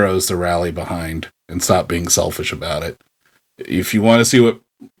heroes to rally behind and stop being selfish about it. If you want to see what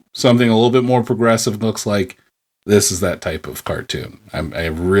something a little bit more progressive looks like, this is that type of cartoon. I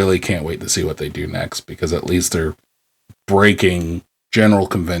really can't wait to see what they do next, because at least they're breaking general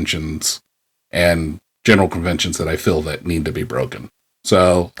conventions that I feel that need to be broken.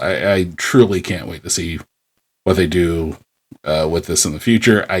 So I truly can't wait to see what they do with this in the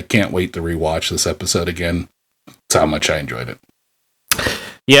future. I can't wait to rewatch this episode again. That's how much I enjoyed it.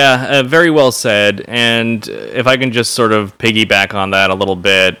 Yeah, very well said. And if I can just sort of piggyback on that a little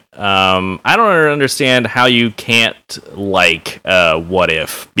bit, I don't understand how you can't like What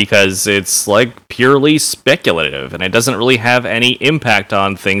If, because it's like purely speculative and it doesn't really have any impact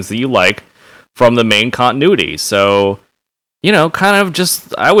on things that you like from the main continuity. So, kind of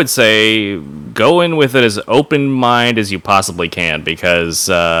just, I would say, go in with it as open mind as you possibly can, because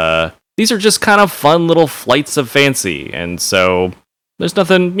these are just kind of fun little flights of fancy. And so there's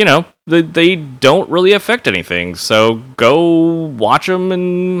nothing, they don't really affect anything. So go watch them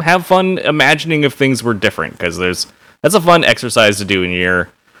and have fun imagining if things were different, because that's a fun exercise to do in your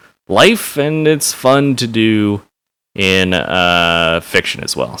life, and it's fun to do in fiction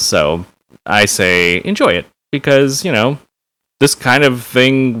as well. So I say enjoy it, because, this kind of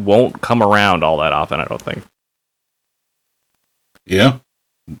thing won't come around all that often, I don't think. Yeah.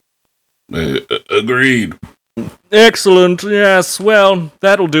 Agreed. Excellent. Yes, well,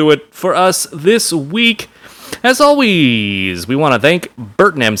 that'll do it for us this week. As always, we want to thank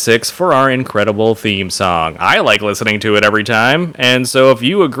Burton M6 for our incredible theme song. I like listening to it every time, and so if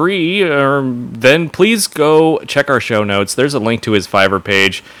you agree, then please go check our show notes. There's a link to his Fiverr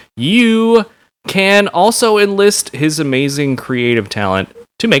page. You can also enlist his amazing creative talent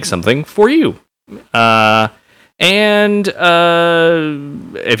to make something for you. And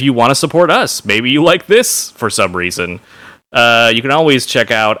if you want to support us, maybe you like this for some reason, you can always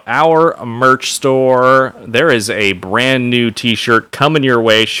check out our merch store. There is a brand new t-shirt coming your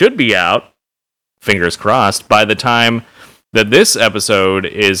way, should be out, fingers crossed, by the time that this episode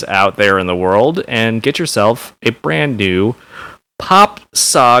is out there in the world, and get yourself a brand new Pop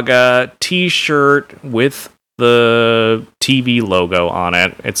Saga t-shirt with the TV logo on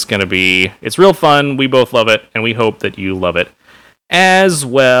it. It's real fun. We both love it, and we hope that you love it as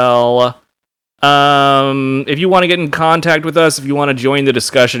well. If you want to get in contact with us, if you want to join the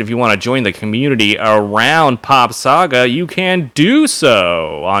discussion, if you want to join the community around Pop Saga, you can do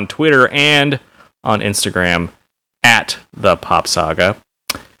so on Twitter and on Instagram at the Pop Saga.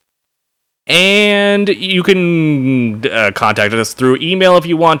 And you can contact us through email if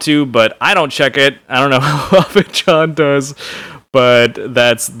you want to, but I don't check it. I don't know how often John does, but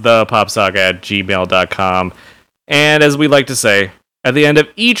that's thepopsaga@gmail.com. And as we like to say, at the end of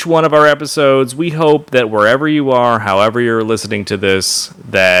each one of our episodes, we hope that wherever you are, however you're listening to this,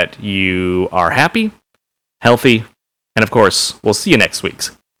 that you are happy, healthy, and of course, we'll see you next week.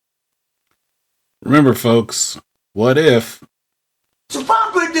 Remember, folks, what if... So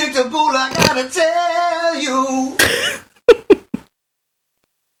unpredictable, I gotta tell you.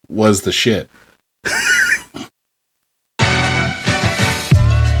 was the shit.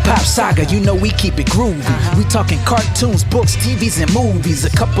 Pop Saga, you know we keep it groovy. We talking cartoons, books, TVs, and movies. A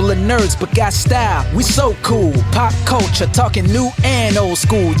couple of nerds, but got style. We so cool. Pop culture, talking new and old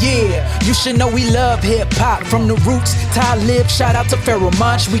school. Yeah, you should know we love hip hop. From the roots, Talib, shout out to Pharoah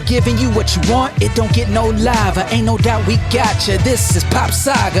Monch. We giving you what you want. It don't get no lava. Ain't no doubt we got you. This is Pop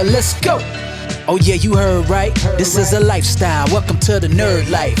Saga. Let's go. Oh yeah, you heard right. This is a lifestyle. Welcome to the nerd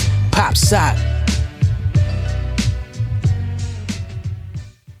life. Pop Saga.